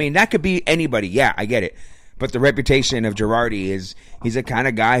with? Right. I mean, that could be anybody. Yeah, I get it. But the reputation of Girardi is he's a kind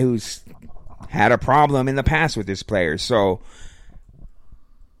of guy who's had a problem in the past with his players. So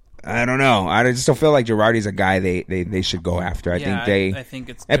I don't know. I just don't feel like Girardi's a guy they should go after. I think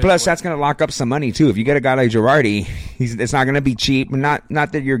it's and plus that's going to lock up some money too. If you get a guy like Girardi, it's not going to be cheap. Not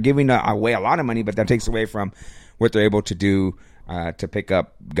that you're giving away a lot of money, but that takes away from what they're able to do to pick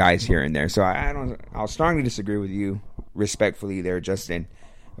up guys here and there. So I'll strongly disagree with you respectfully there, Justin,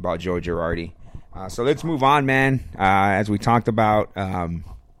 about Joe Girardi. So let's move on, man. As we talked about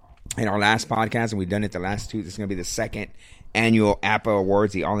in our last podcast, and we've done it the last two, this is going to be the second annual APA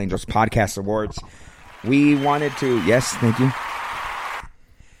Awards, the All Angels Podcast Awards. We wanted to, yes, thank you.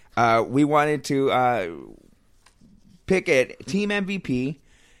 We wanted to pick a team MVP,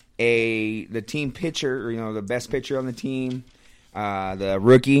 the team pitcher, the best pitcher on the team, the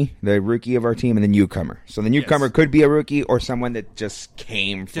rookie of our team, and the newcomer. So the newcomer could be a rookie or someone that just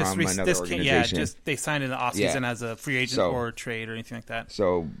came from another organization. They signed in the offseason as a free agent or trade or anything like that.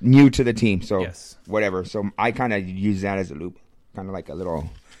 So new to the team. So whatever. So I kind of use that as a loop, kind of like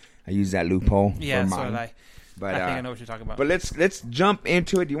I use that loophole. Yeah, for so mine. I think I know what you're talking about. But let's jump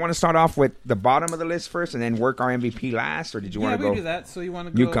into it. Do you want to start off with the bottom of the list first and then work our MVP last, or did you want to go? Yeah, we do that. So you want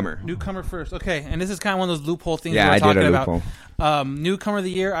to go newcomer first? Okay, and this is kind of one of those loophole things we were talking about. Newcomer of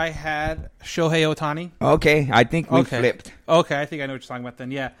the year, I had Shohei Ohtani. Okay, I think we flipped. Okay, I think I know what you're talking about then.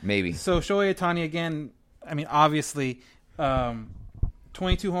 Yeah, maybe. So Shohei Ohtani again. I mean, obviously,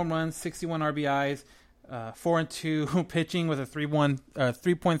 22 home runs, 61 RBIs. 4-2 pitching with a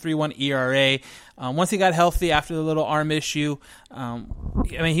 3.31 ERA. Once he got healthy after the little arm issue,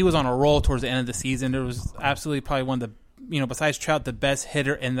 he was on a roll towards the end of the season. There was absolutely probably one of the, besides Trout, the best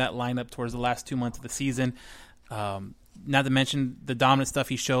hitter in that lineup towards the last 2 months of the season. Not to mention the dominant stuff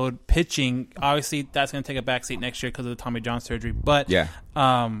he showed pitching. Obviously, that's going to take a backseat next year because of the Tommy John surgery. But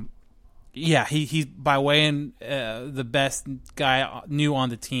he's by way and the best guy new on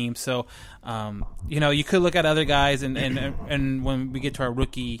the team. So, you could look at other guys, and when we get to our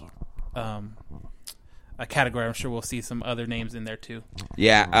rookie category, I'm sure we'll see some other names in there too.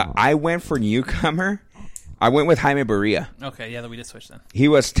 Yeah, I went for newcomer. I went with Jaime Barria. Okay, yeah, we just switched then. He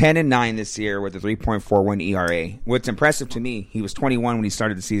was 10-9 this year with a 3.41 ERA. What's impressive to me, he was 21 when he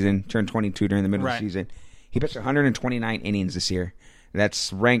started the season, turned 22 during the middle of the season. He pitched 129 innings this year.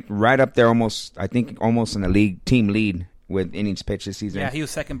 That's ranked right up there, almost in the league team lead with innings pitched this season. Yeah, he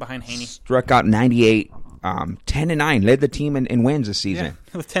was second behind Haney. Struck out 98. 10-9, led the team in wins this season.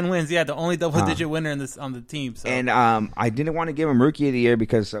 Yeah, with 10 wins, the only double-digit winner on the team. So. And I didn't want to give him Rookie of the Year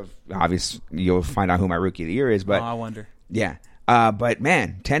because of, obviously, you'll find out who my Rookie of the Year is. But I wonder. Yeah. But,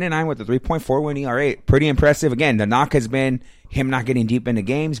 man, 10-9 with a 3.41 ERA, pretty impressive. Again, the knock has been him not getting deep into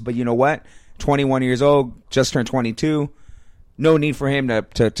games. But you know what? 21 years old, just turned 22. No need for him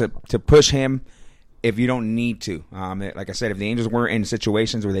to push him if you don't need to. Like I said, if the Angels weren't in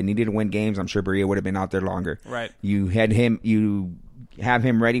situations where they needed to win games, I'm sure Barria would have been out there longer. Right. You have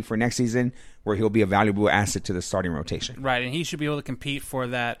him ready for next season where he'll be a valuable asset to the starting rotation. Right, and he should be able to compete for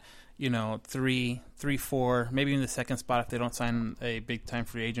that, 3, 4, maybe even the second spot if they don't sign a big-time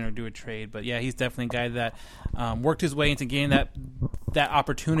free agent or do a trade. But, yeah, he's definitely a guy that worked his way into getting that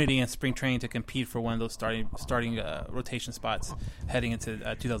opportunity in spring training to compete for one of those starting rotation spots heading into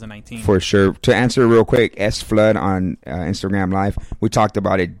 2019. For sure. To answer real quick, S Flood on Instagram Live, we talked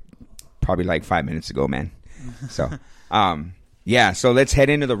about it probably like 5 minutes ago, man. So, so let's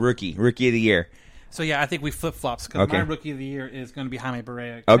head into the Rookie of the Year. So, yeah, I think we flip-flops because my Rookie of the Year is going to be Jaime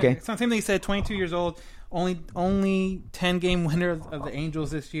Barria. Okay. Same thing he said, 22 years old, only 10-game winner of the Angels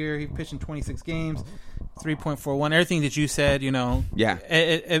this year. He pitched in 26 games, 3.41. Everything that you said, Yeah.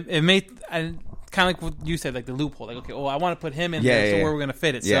 It made kind of like what you said, like the loophole. Like, okay, I want to put him in there, so where we're going to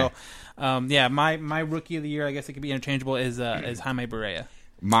fit it. Yeah. So, my Rookie of the Year, I guess it could be interchangeable, is Jaime Barria.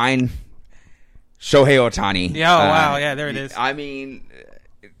 Mine, Shohei Ohtani. Yeah, wow, yeah, there it is. I mean,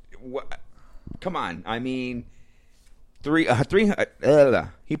 come on. I mean, he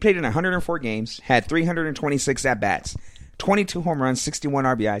played in 104 games, had 326 at-bats, 22 home runs, 61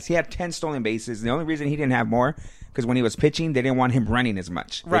 RBIs. He had 10 stolen bases. The only reason he didn't have more because when he was pitching, they didn't want him running as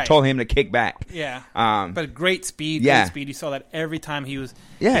much. They told him to kick back. Yeah. But great speed. Yeah. Great speed. You saw that every time he He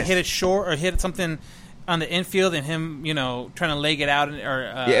hit it short or hit something on the infield and him, trying to leg it out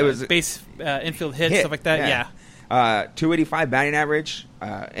it was base infield hit, stuff like that. Yeah. 285 batting average.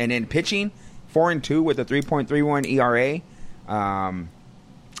 And in pitching, 4-2 with a 3.31 ERA.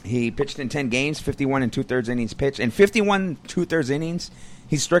 He pitched in 10 games, 51 and 2/3 innings pitched. In 51 2/3 innings,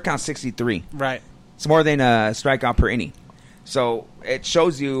 he struck out 63. Right. It's more than a strikeout per inning. So it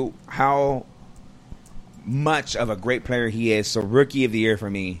shows you how much of a great player he is. So Rookie of the Year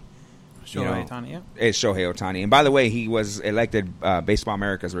for me, Shohei Ohtani, yeah. It's Shohei Ohtani. And by the way, he was elected Baseball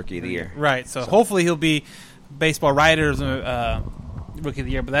America's Rookie of the Year. Right. So hopefully he'll be Baseball Writers Rookie of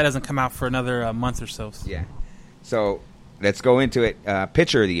the Year, but that doesn't come out for another month or so. Yeah. So let's go into it.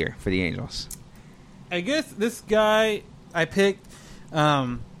 Pitcher of the Year for the Angels. I guess this guy I picked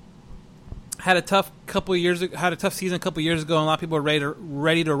had a tough season a couple years ago, and a lot of people were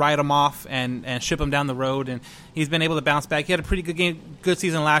ready to write him off and ship him down the road. And he's been able to bounce back. He had a pretty good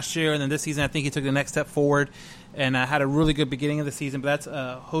season last year, and then this season I think he took the next step forward and had a really good beginning of the season. But that's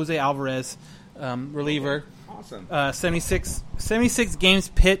Jose Alvarez, reliever. Awesome. 76 games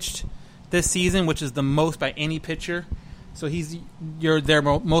pitched this season, which is the most by any pitcher. So he's their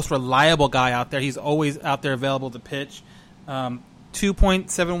most reliable guy out there. He's always out there available to pitch.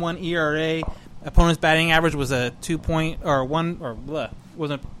 2.71 ERA. Opponent's batting average was a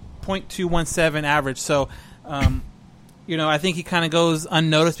 0.217 average. So, I think he kind of goes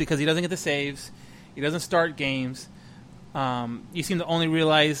unnoticed because he doesn't get the saves. He doesn't start games. You seem to only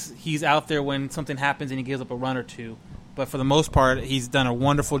realize he's out there when something happens and he gives up a run or two. But for the most part, he's done a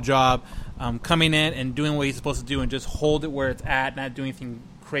wonderful job coming in and doing what he's supposed to do and just hold it where it's at, not doing anything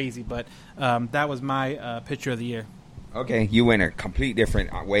crazy. But that was my pitcher of the year. Okay, you went a complete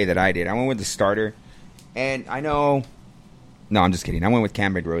different way that I did. I went with the starter, and I know... No, I'm just kidding. I went with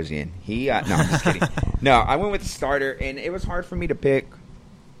Cam Bedrosian. No, I'm just kidding. No, I went with the starter, and it was hard for me to pick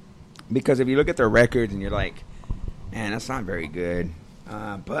because if you look at their records and you're like, man, that's not very good.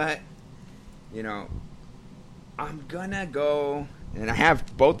 But, I'm going to go... And I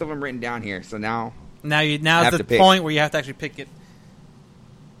have both of them written down here, so now is the point where you have to actually pick it.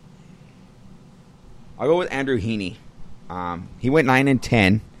 I'll go with Andrew Heaney. He went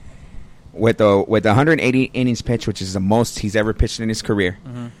 9-10 with 180 innings pitched, which is the most he's ever pitched in his career.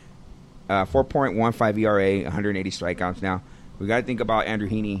 Mm-hmm. 4.15 ERA, 180 strikeouts. Now, we got to think about Andrew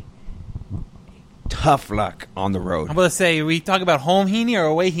Heaney. Tough luck on the road. I'm going to say, we talk about home Heaney or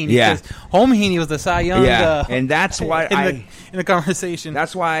away Heaney? Yeah. Because home Heaney was the Cy Young. Yeah, and that's why in the conversation.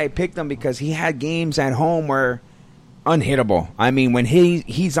 That's why I picked him, because he had games at home where unhittable. I mean, when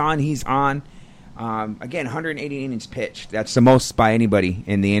he's on, he's on. Again, 180 innings pitched. That's the most by anybody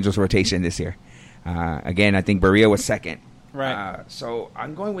in the Angels rotation this year. Again, I think Barria was second. Right. So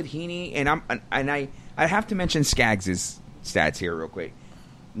I'm going with Heaney, and I have to mention Skaggs' stats here real quick.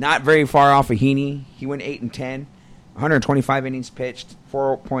 Not very far off of Heaney. He went 8-10, 125 innings pitched,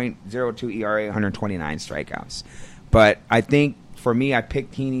 4.02 ERA, 129 strikeouts. But I think for me, I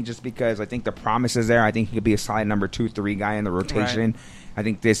picked Heaney just because I think the promise is there. I think he could be a solid number 2-3 guy in the rotation. Right. I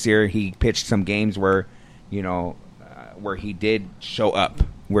think this year he pitched some games where, where he did show up.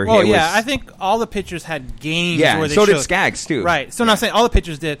 I think all the pitchers had games where they so did Skaggs, too. Right. So I'm not saying all the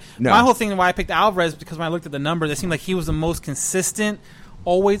pitchers did. No. My whole thing why I picked Alvarez because when I looked at the numbers, it seemed like he was the most consistent,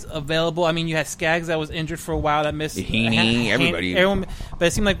 always available. I mean, you had Skaggs that was injured for a while, that missed. Heaney, everybody. Everyone, but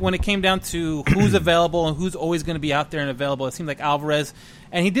it seemed like when it came down to who's available and who's always going to be out there and available, it seemed like Alvarez.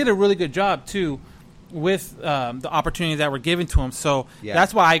 And he did a really good job, too, with the opportunities that were given to him. So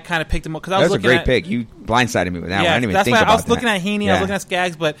that's why I kind of picked him up. That was a great pick. You blindsided me with that one. I didn't even think about that. I was looking at Heaney, I was looking at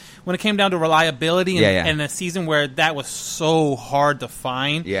Skaggs, but when it came down to reliability and a season where that was so hard to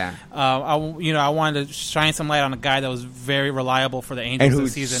find, I wanted to shine some light on a guy that was very reliable for the Angels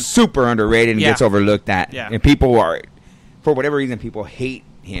this season. Super underrated and gets overlooked at. Yeah. And people are, for whatever reason, people hate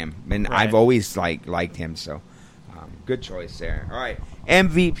him. And I've always liked him. So good choice there. All right.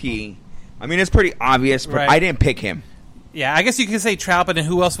 MVP. I mean, it's pretty obvious, but I didn't pick him. Yeah, I guess you could say Trout, but then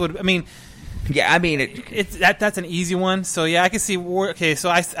who else would? I mean, that's an easy one. So yeah, I can see. Okay, so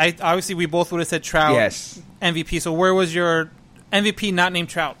I obviously we both would have said Trout. Yes. MVP. So where was your MVP not named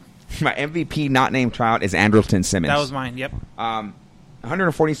Trout? My MVP not named Trout is Andrelton Simmons. That was mine. Yep.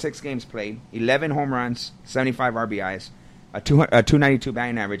 146 games played, 11 home runs, 75 RBIs. A 292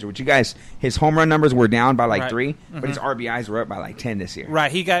 batting average, which you guys, his home run numbers were down by 3, but his RBIs were up by 10 this year. Right,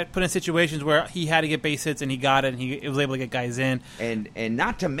 he got put in situations where he had to get base hits, and he got it, and he was able to get guys in. And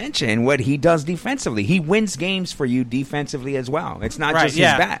not to mention what he does defensively. He wins games for you defensively as well. It's not just his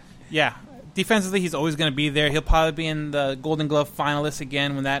bat. Yeah, defensively, he's always going to be there. He'll probably be in the Golden Glove finalists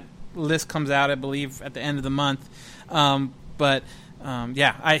again when that list comes out, I believe, at the end of the month. He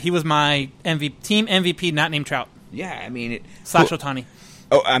was my team MVP, not named Trout. Yeah, I mean... Ohtani.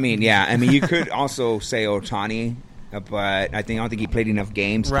 Oh, I mean, yeah. I mean, you could also say Ohtani, but I don't think he played enough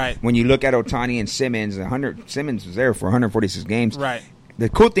games. Right. When you look at Ohtani and Simmons, Simmons was there for 146 games. Right. The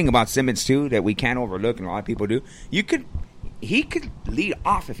cool thing about Simmons, too, that we can't overlook and a lot of people do, he could lead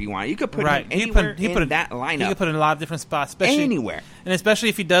off if you want. You could put him anywhere in that lineup. He could put it in a lot of different spots. Anywhere. And especially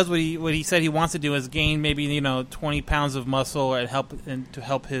if he does what he said he wants to do is gain maybe 20 pounds of muscle and to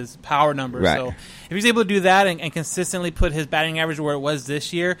help his power numbers. Right. So if he's able to do that and consistently put his batting average where it was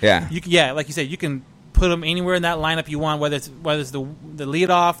this year, like you said, you can put him anywhere in that lineup you want, whether it's the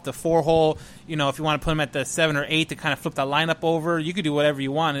leadoff, the 4-hole, if you want to put him at the 7 or 8 to kind of flip that lineup over, you could do whatever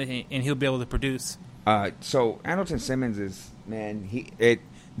you want and he'll be able to produce. So Andrelton Simmons is, man,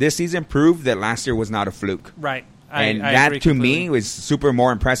 this season proved that last year was not a fluke. Right. I that to me was super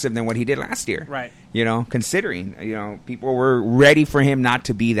more impressive than what he did last year. Right. Considering, people were ready for him not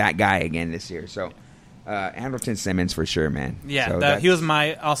to be that guy again this year. So Andrelton Simmons for sure, man. Yeah, so he was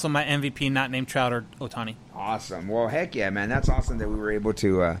also my MVP, not named Trout or Ohtani. Awesome. Well, heck yeah, man. That's awesome that we were able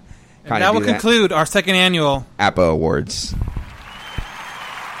to that will conclude our second annual APA Awards.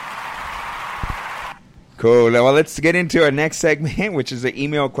 Cool. Well, let's get into our next segment, which is the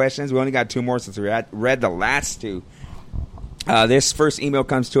email questions. We only got 2 more since we read the last 2. This first email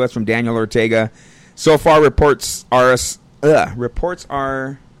comes to us from Daniel Ortega. So far, reports are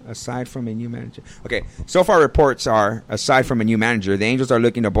aside from a new manager. Okay. So far, reports are aside from a new manager, the Angels are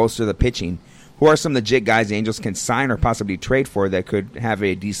looking to bolster the pitching. Who are some legit guys the Angels can sign or possibly trade for that could have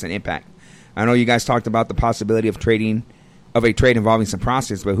a decent impact? I know you guys talked about the possibility of a trade involving some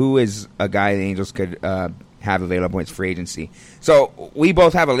process, but who is a guy the Angels could have available in free agency? So we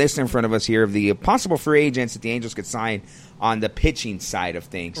both have a list in front of us here of the possible free agents that the Angels could sign on the pitching side of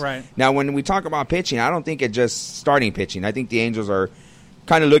things. Right. Now, when we talk about pitching, I don't think it's just starting pitching. I think the Angels are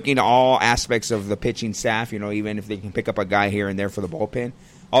kind of looking to all aspects of the pitching staff, even if they can pick up a guy here and there for the bullpen.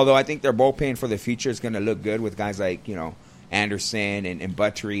 Although I think their bullpen for the future is going to look good with guys like, Anderson and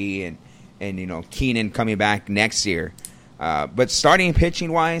Buttrey and Keenan coming back next year. But starting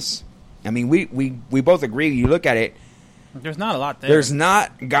pitching wise, I mean, we both agree. You look at it. There's not a lot there. There's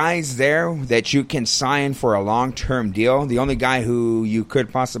not guys there that you can sign for a long-term deal. The only guy who you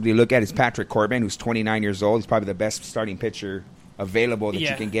could possibly look at is Patrick Corbin, who's 29 years old. He's probably the best starting pitcher available that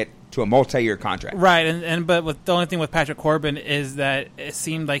you can get to a multi-year contract. Right, but the only thing with Patrick Corbin is that it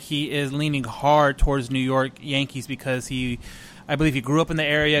seemed like he is leaning hard towards New York Yankees because I believe he grew up in the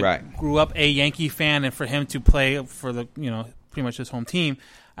area, grew up a Yankee fan, and for him to play for the pretty much his home team,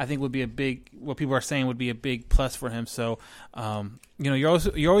 I think would be what people are saying would be a big plus for him. So, you're always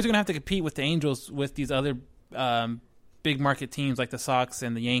going to have to compete with the Angels with these other big market teams like the Sox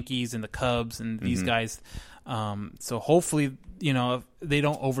and the Yankees and the Cubs and these guys. So hopefully, if they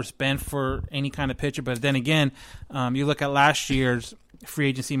don't overspend for any kind of pitcher. But then again, you look at last year's free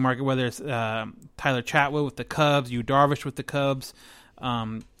agency market, whether it's Tyler Chatwood with the Cubs, Yu Darvish with the Cubs,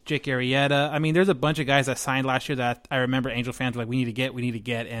 Jake Arrieta. I mean, there's a bunch of guys that signed last year that I remember Angel fans were like, we need to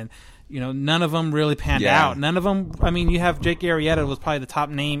get. And, none of them really panned out. None of them. I mean, you have Jake Arrieta was probably the top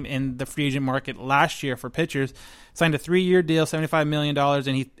name in the free agent market last year for pitchers. Signed a 3-year deal, $75 million,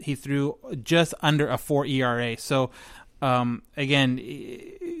 and he threw just under a 4 ERA. So, again,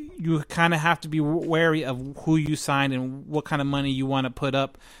 you kind of have to be wary of who you sign and what kind of money you want to put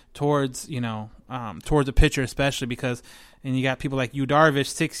up towards, towards a pitcher, especially because, and you got people like Yu Darvish,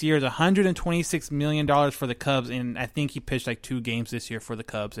 6 years, $126 million for the Cubs, and I think he pitched like 2 games this year for the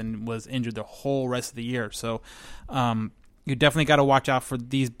Cubs and was injured the whole rest of the year. So, you definitely got to watch out for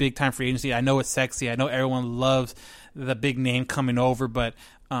these big-time free agency. I know it's sexy. I know everyone loves the big name coming over, but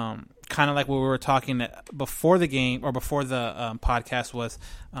kind of like what we were talking before the game or before the podcast was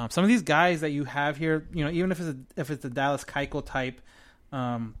some of these guys that you have here, even if it's a Dallas Keuchel type,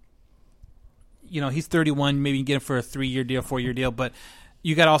 he's 31, maybe you can get him for a 3-year deal, 4-year deal, but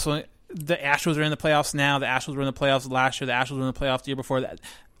you got also the Astros are in the playoffs now. The Astros were in the playoffs last year. The Astros were in the playoffs the year before that.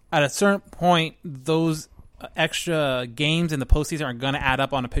 At a certain point, those extra games in the postseason are going to add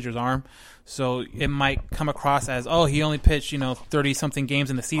up on a pitcher's arm. So it might come across as, he only pitched 30-something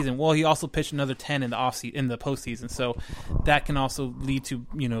games in the season. Well, he also pitched another 10 in the postseason. So that can also lead to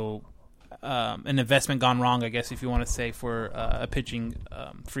an investment gone wrong, I guess, if you want to say, for a pitching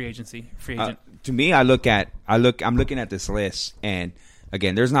free agent. To me, I'm looking at this list, and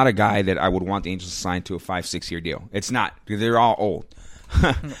again, there's not a guy that I would want the Angels to sign to a 5-6 year deal. It's not, because they're all old.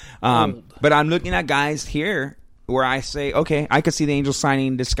 But I'm looking at guys here where I say, okay, I could see the Angels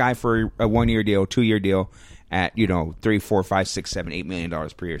signing this guy for a 1-year deal, 2-year deal at $3, $4, $5, $6, $7, $8 million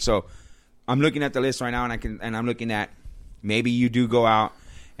per year. So I'm looking at the list right now, and I'm looking at maybe you do go out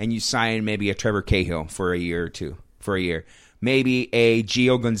and you sign maybe a Trevor Cahill for a year or two, maybe a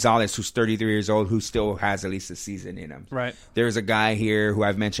Gio Gonzalez who's 33 years old who still has at least a season in him. Right. There's a guy here who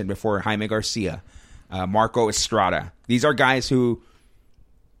I've mentioned before, Jaime Garcia, Marco Estrada. These are guys who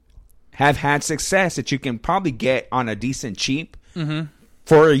have had success that you can probably get on a decent cheap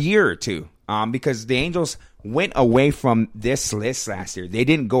for a year or two, because the Angels went away from this list last year. They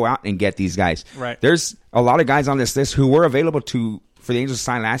didn't go out and get these guys. Right. There's a lot of guys on this list who were available for the Angels to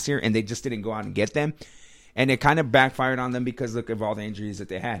sign last year, and they just didn't go out and get them. And it kind of backfired on them because look at all the injuries that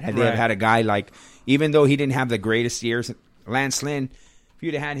they had. Had they have had a guy like, even though he didn't have the greatest years, Lance Lynn, if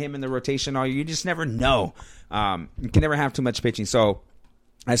you'd have had him in the rotation all year, you just never know. You can never have too much pitching. So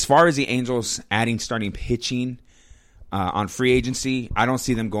as far as the Angels adding starting pitching on free agency, I don't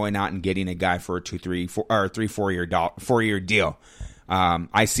see them going out and getting a guy for a 4-year deal.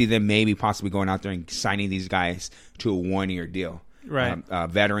 I see them maybe possibly going out there and signing these guys to a 1-year deal. Right.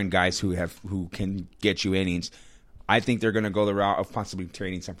 Veteran guys who can get you innings. I think they're going to go the route of possibly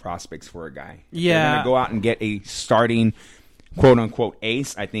trading some prospects for a guy. They're going to go out and get a starting quote unquote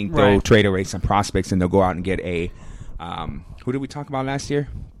ace. I think they'll trade away some prospects and they'll go out and get a who did we talk about last year?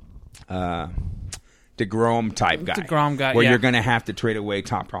 DeGrom type guy. DeGrom guy, where you're going to have to trade away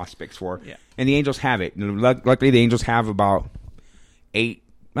top prospects for. Yeah. And the Angels have it. Luckily, the Angels have about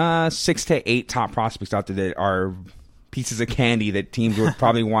 6 to 8 top prospects out there that are pieces of candy that teams would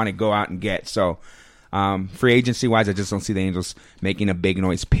probably want to go out and get. So, free agency wise, I just don't see the Angels making a big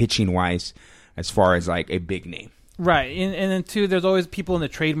noise pitching wise as far as like a big name. Right, and then too, there's always people in the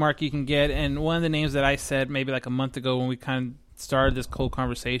trade market you can get, and one of the names that I said maybe like a month ago when we kind of started this cold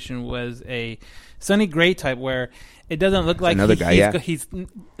conversation was a Sonny Gray type, where it doesn't look like it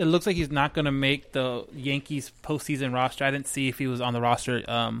looks like he's not going to make the Yankees postseason roster. I didn't see if he was on the roster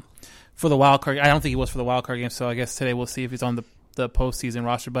for the wild card. I don't think he was for the wild card game, so I guess today we'll see if he's on the postseason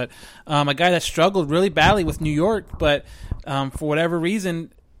roster. But a guy that struggled really badly with New York, but for whatever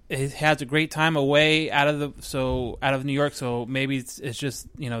reason, he has a great time away out of New York. So maybe it's just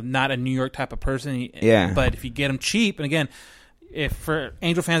not a New York type of person. Yeah. But if you get him cheap, and again, if for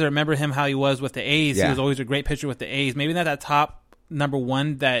Angel fans that remember him how he was with the A's, he was always a great pitcher with the A's. Maybe not that top number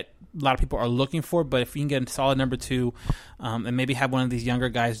one that a lot of people are looking for, but if you can get a solid number 2, and maybe have one of these younger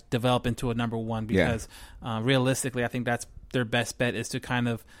guys develop into a number 1, because realistically, I think that's their best bet is to kind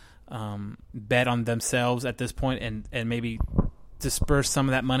of bet on themselves at this point and maybe disperse some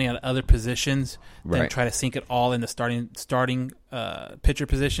of that money on other positions than try to sink it all in the starting pitcher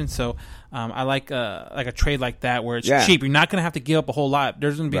position. So I like a trade like that where it's cheap. You're not going to have to give up a whole lot.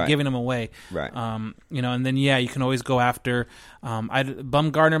 There's going to be giving them away. Right. And then you can always go after.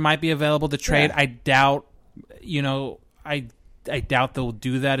 Bumgarner might be available to trade. I doubt. I doubt they'll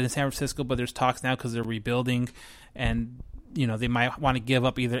do that in San Francisco, but there's talks now because they're rebuilding, and they might want to give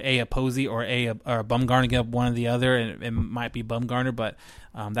up either a Posey or a Bumgarner, give up one or the other, and it might be Bumgarner, but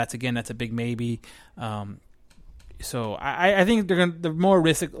that's a big maybe. So I think the more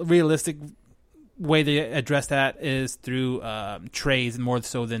realistic way they address that is through trades more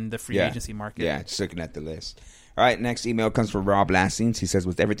so than the free agency market. Yeah, just looking at the list. All right, next email comes from Rob Lastings. He says,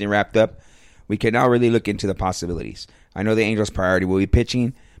 with everything wrapped up, we can now really look into the possibilities. I know the Angels' priority will be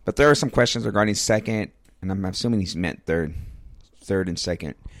pitching, but there are some questions regarding second, and I'm assuming he's meant third and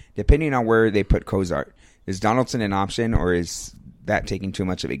second, depending on where they put Cozart. Is Donaldson an option, or is that taking too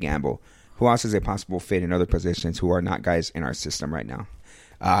much of a gamble? Who else is a possible fit in other positions who are not guys in our system right now?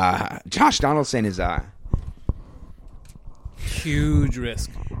 Josh Donaldson is a huge risk.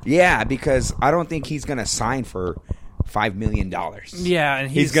 Yeah, because I don't think he's going to sign for $5 million. Yeah, and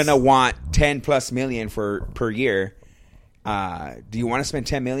he's going to want $10+ million per year. Do you want to spend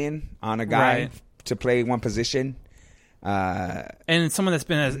 $10 million on a guy to play one position? And someone that's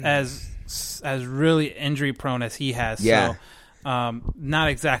been as really injury prone as he has. Yeah. So, not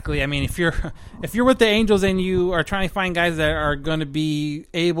exactly. I mean, if you're with the Angels and you are trying to find guys that are going to be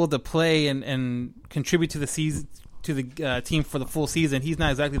able to play and contribute to the season, to the team for the full season, he's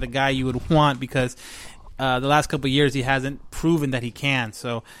not exactly the guy you would want because the last couple of years he hasn't proven that he can.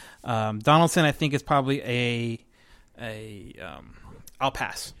 So Donaldson, I think, is probably I'll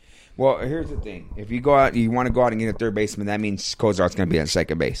pass. Well, here's the thing. If you want to go out and get a third baseman, that means Cozart's going to be on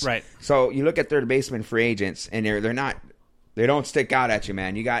second base. Right. So you look at third baseman free agents, and they don't stick out at you,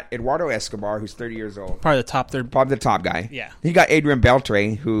 man. You got Eduardo Escobar, who's 30 years old. Probably the top third. Probably the top guy. Yeah. You got Adrian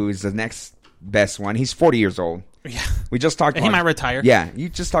Beltre, who's the next best one. He's 40 years old. Yeah. We just talked about... He might retire. Yeah. You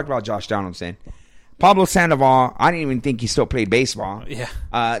just talked about Josh Donaldson. Pablo Sandoval, I didn't even think he still played baseball. Yeah.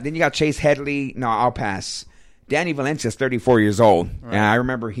 Then you got Chase Headley. No, I'll pass. Danny Valencia's 34 years old. Right. And I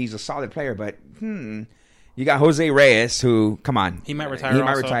remember he's a solid player, but you got Jose Reyes, who, come on. He might retire He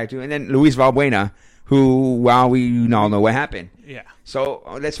might retire too. And then Luis Valbuena, who, well, we all know what happened. Yeah. So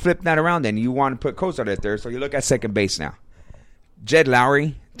let's flip that around then. You want to put Cozart at third, so you look at second base now. Jed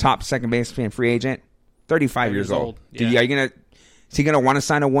Lowry, top second baseman, free agent, 35 years old. Yeah. Is he going to want to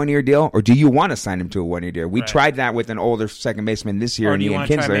sign a one-year deal, or do you want to sign him to a one-year deal? We tried that with an older second baseman this year, or do you Ian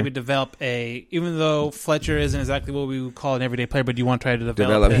want to Kinsler. try maybe develop even though Fletcher isn't exactly what we would call an everyday player, but do you want to try to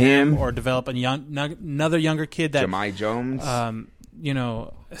develop him or develop another younger kid that Jahmai Jones?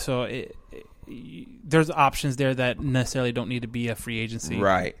 So there's options there that necessarily don't need to be a free agency,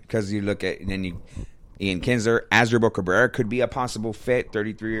 right? Because you look at Ian Kinsler, Asdrubal Cabrera could be a possible fit.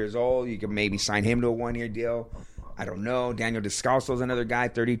 33 years old, you could maybe sign him to a one-year deal. I don't know. Daniel Descalso's another guy,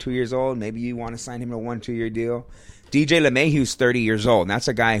 32 years old. Maybe you want to sign him to a 1-2 year deal. DJ LeMahieu's 30 years old. And that's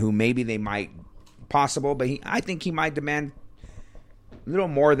a guy who maybe they might possible, but I think he might demand a little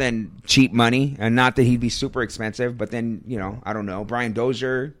more than cheap money. And not that he'd be super expensive, but then, I don't know. Brian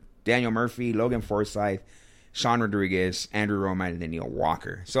Dozier, Daniel Murphy, Logan Forsythe, Sean Rodriguez, Andrew Romine, and then Neil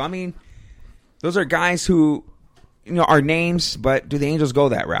Walker. So, I mean, those are guys who... are names, but do the Angels go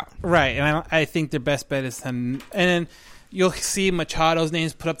that route? Right, and I think their best bet is and then you'll see Machado's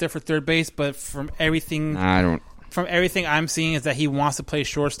names put up there for third base, but from everything I'm seeing is that he wants to play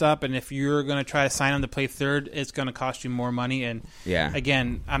shortstop, and if you're going to try to sign him to play third, it's going to cost you more money. And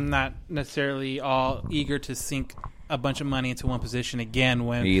again, I'm not necessarily all eager to sink a bunch of money into one position again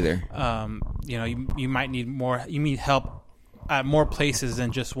when either. You might need more. You need help at more places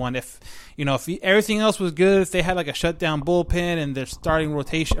than just one. If everything else was good, if they had like a shutdown bullpen and their starting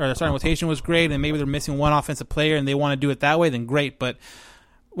rotation was great, and maybe they're missing one offensive player and they want to do it that way, then great. But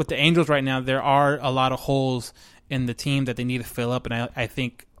with the Angels right now, there are a lot of holes in the team that they need to fill up, and I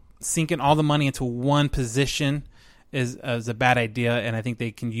think sinking all the money into one position is a bad idea, and I think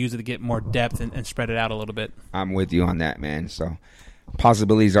they can use it to get more depth and spread it out a little bit. I'm with you on that, man. So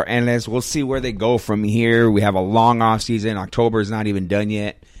possibilities are endless. We'll see where they go from here. We have a long off season. October is not even done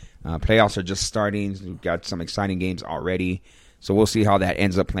yet. Playoffs are just starting. We've got some exciting games already. So we'll see how that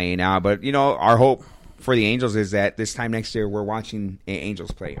ends up playing out. But, our hope for the Angels is that this time next year we're watching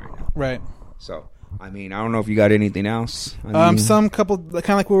Angels play right now. Right. So, I don't know if you got anything else. Some couple, kind of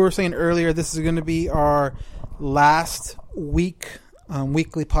like what we were saying earlier, this is going to be our last weekly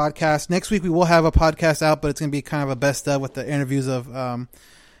podcast. Next week we will have a podcast out, but it's going to be kind of a best of with the interviews of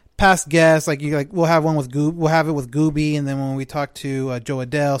past guests, we'll have one with we'll have it with Gooby, and then when we talk to Joe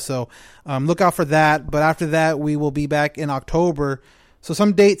Adele. So look out for that. But after that, we will be back in October. So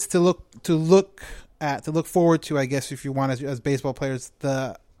some dates to look forward to, I guess, if you want as baseball players.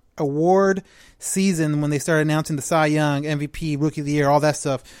 The award season, when they start announcing the Cy Young, MVP, Rookie of the Year, all that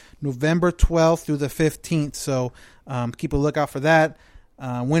stuff, November 12th through the 15th. So keep a lookout for that.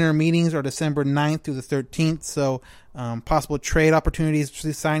 Winter meetings are December 9th through the 13th. So possible trade opportunities,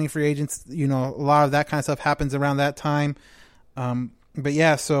 signing free agents, a lot of that kind of stuff happens around that time. But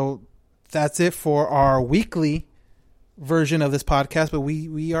yeah, so that's it for our weekly version of this podcast. But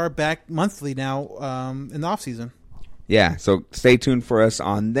we are back monthly now in the off season. Yeah, so stay tuned for us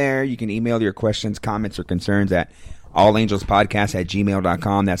on there. You can email your questions, comments, or concerns at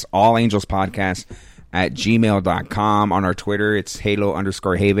allangelspodcast@gmail.com. That's allangelspodcast@gmail.com. On our Twitter, it's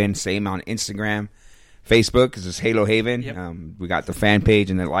Halo_Haven. Same on Instagram. Facebook is just Halo Haven. Yep. We got the fan page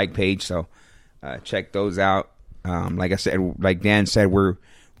and the like page, so check those out. Like I said, like Dan said, we're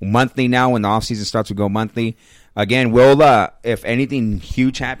monthly now. When the off season starts, we go monthly. Again, we'll if anything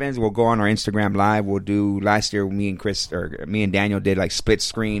huge happens, we'll go on our Instagram live. We'll do, last year me and Daniel did like split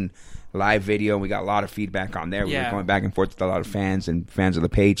screen live video. We got a lot of feedback on there. We were going back and forth with a lot of fans and fans of the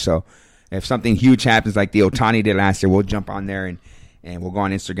page. So if something huge happens like the Ohtani did last year, we'll jump on there and we'll go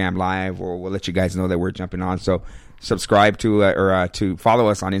on Instagram live, or we'll let you guys know that we're jumping on. So subscribe to to follow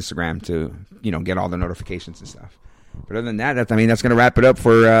us on Instagram to get all the notifications and stuff. But other than that, that's going to wrap it up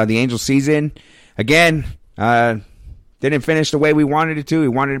for the Angels season. Again, didn't finish the way we wanted it to. We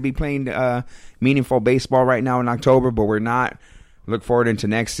wanted to be playing meaningful baseball right now in October, but we're not. Look forward into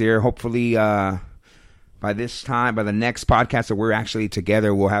next year. Hopefully, by the next podcast that we're actually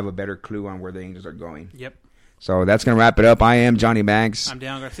together, we'll have a better clue on where the Angels are going. Yep. So that's going to wrap it up. I am Johnny Bags. I'm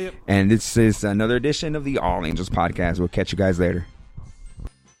Dan Garcia. And this is another edition of the All Angels podcast. We'll catch you guys later.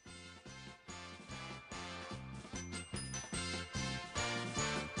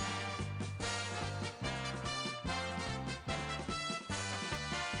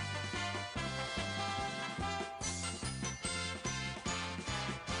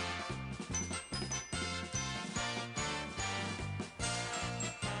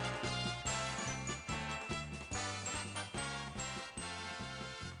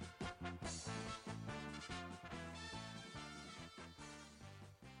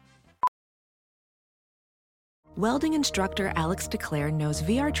 Welding instructor Alex DeClaire knows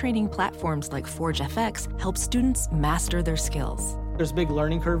VR training platforms like Forge FX help students master their skills. There's a big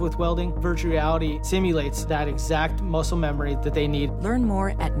learning curve with welding. Virtual reality simulates that exact muscle memory that they need. Learn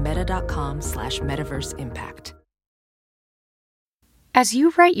more at meta.com/metaverseimpact. As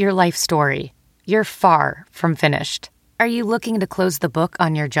you write your life story, you're far from finished. Are you looking to close the book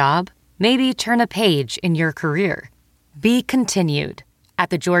on your job? Maybe turn a page in your career? Be continued at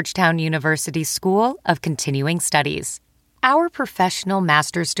the Georgetown University School of Continuing Studies. Our professional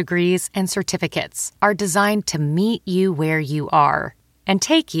master's degrees and certificates are designed to meet you where you are and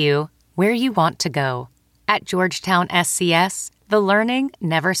take you where you want to go. At Georgetown SCS, the learning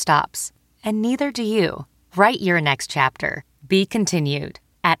never stops, and neither do you. Write your next chapter. Be continued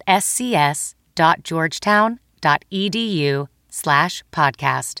at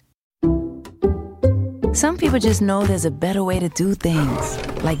scs.georgetown.edu/podcast. Some people just know there's a better way to do things,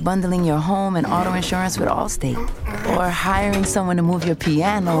 like bundling your home and auto insurance with Allstate, or hiring someone to move your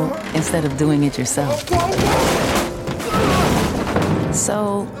piano instead of doing it yourself.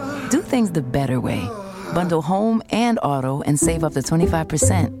 So, do things the better way. Bundle home and auto and save up to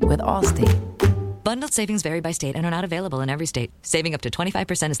 25% with Allstate. Bundled savings vary by state and are not available in every state. Saving up to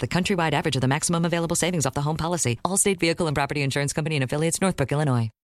 25% is the countrywide average of the maximum available savings off the home policy. Allstate Vehicle and Property Insurance Company and Affiliates, Northbrook, Illinois.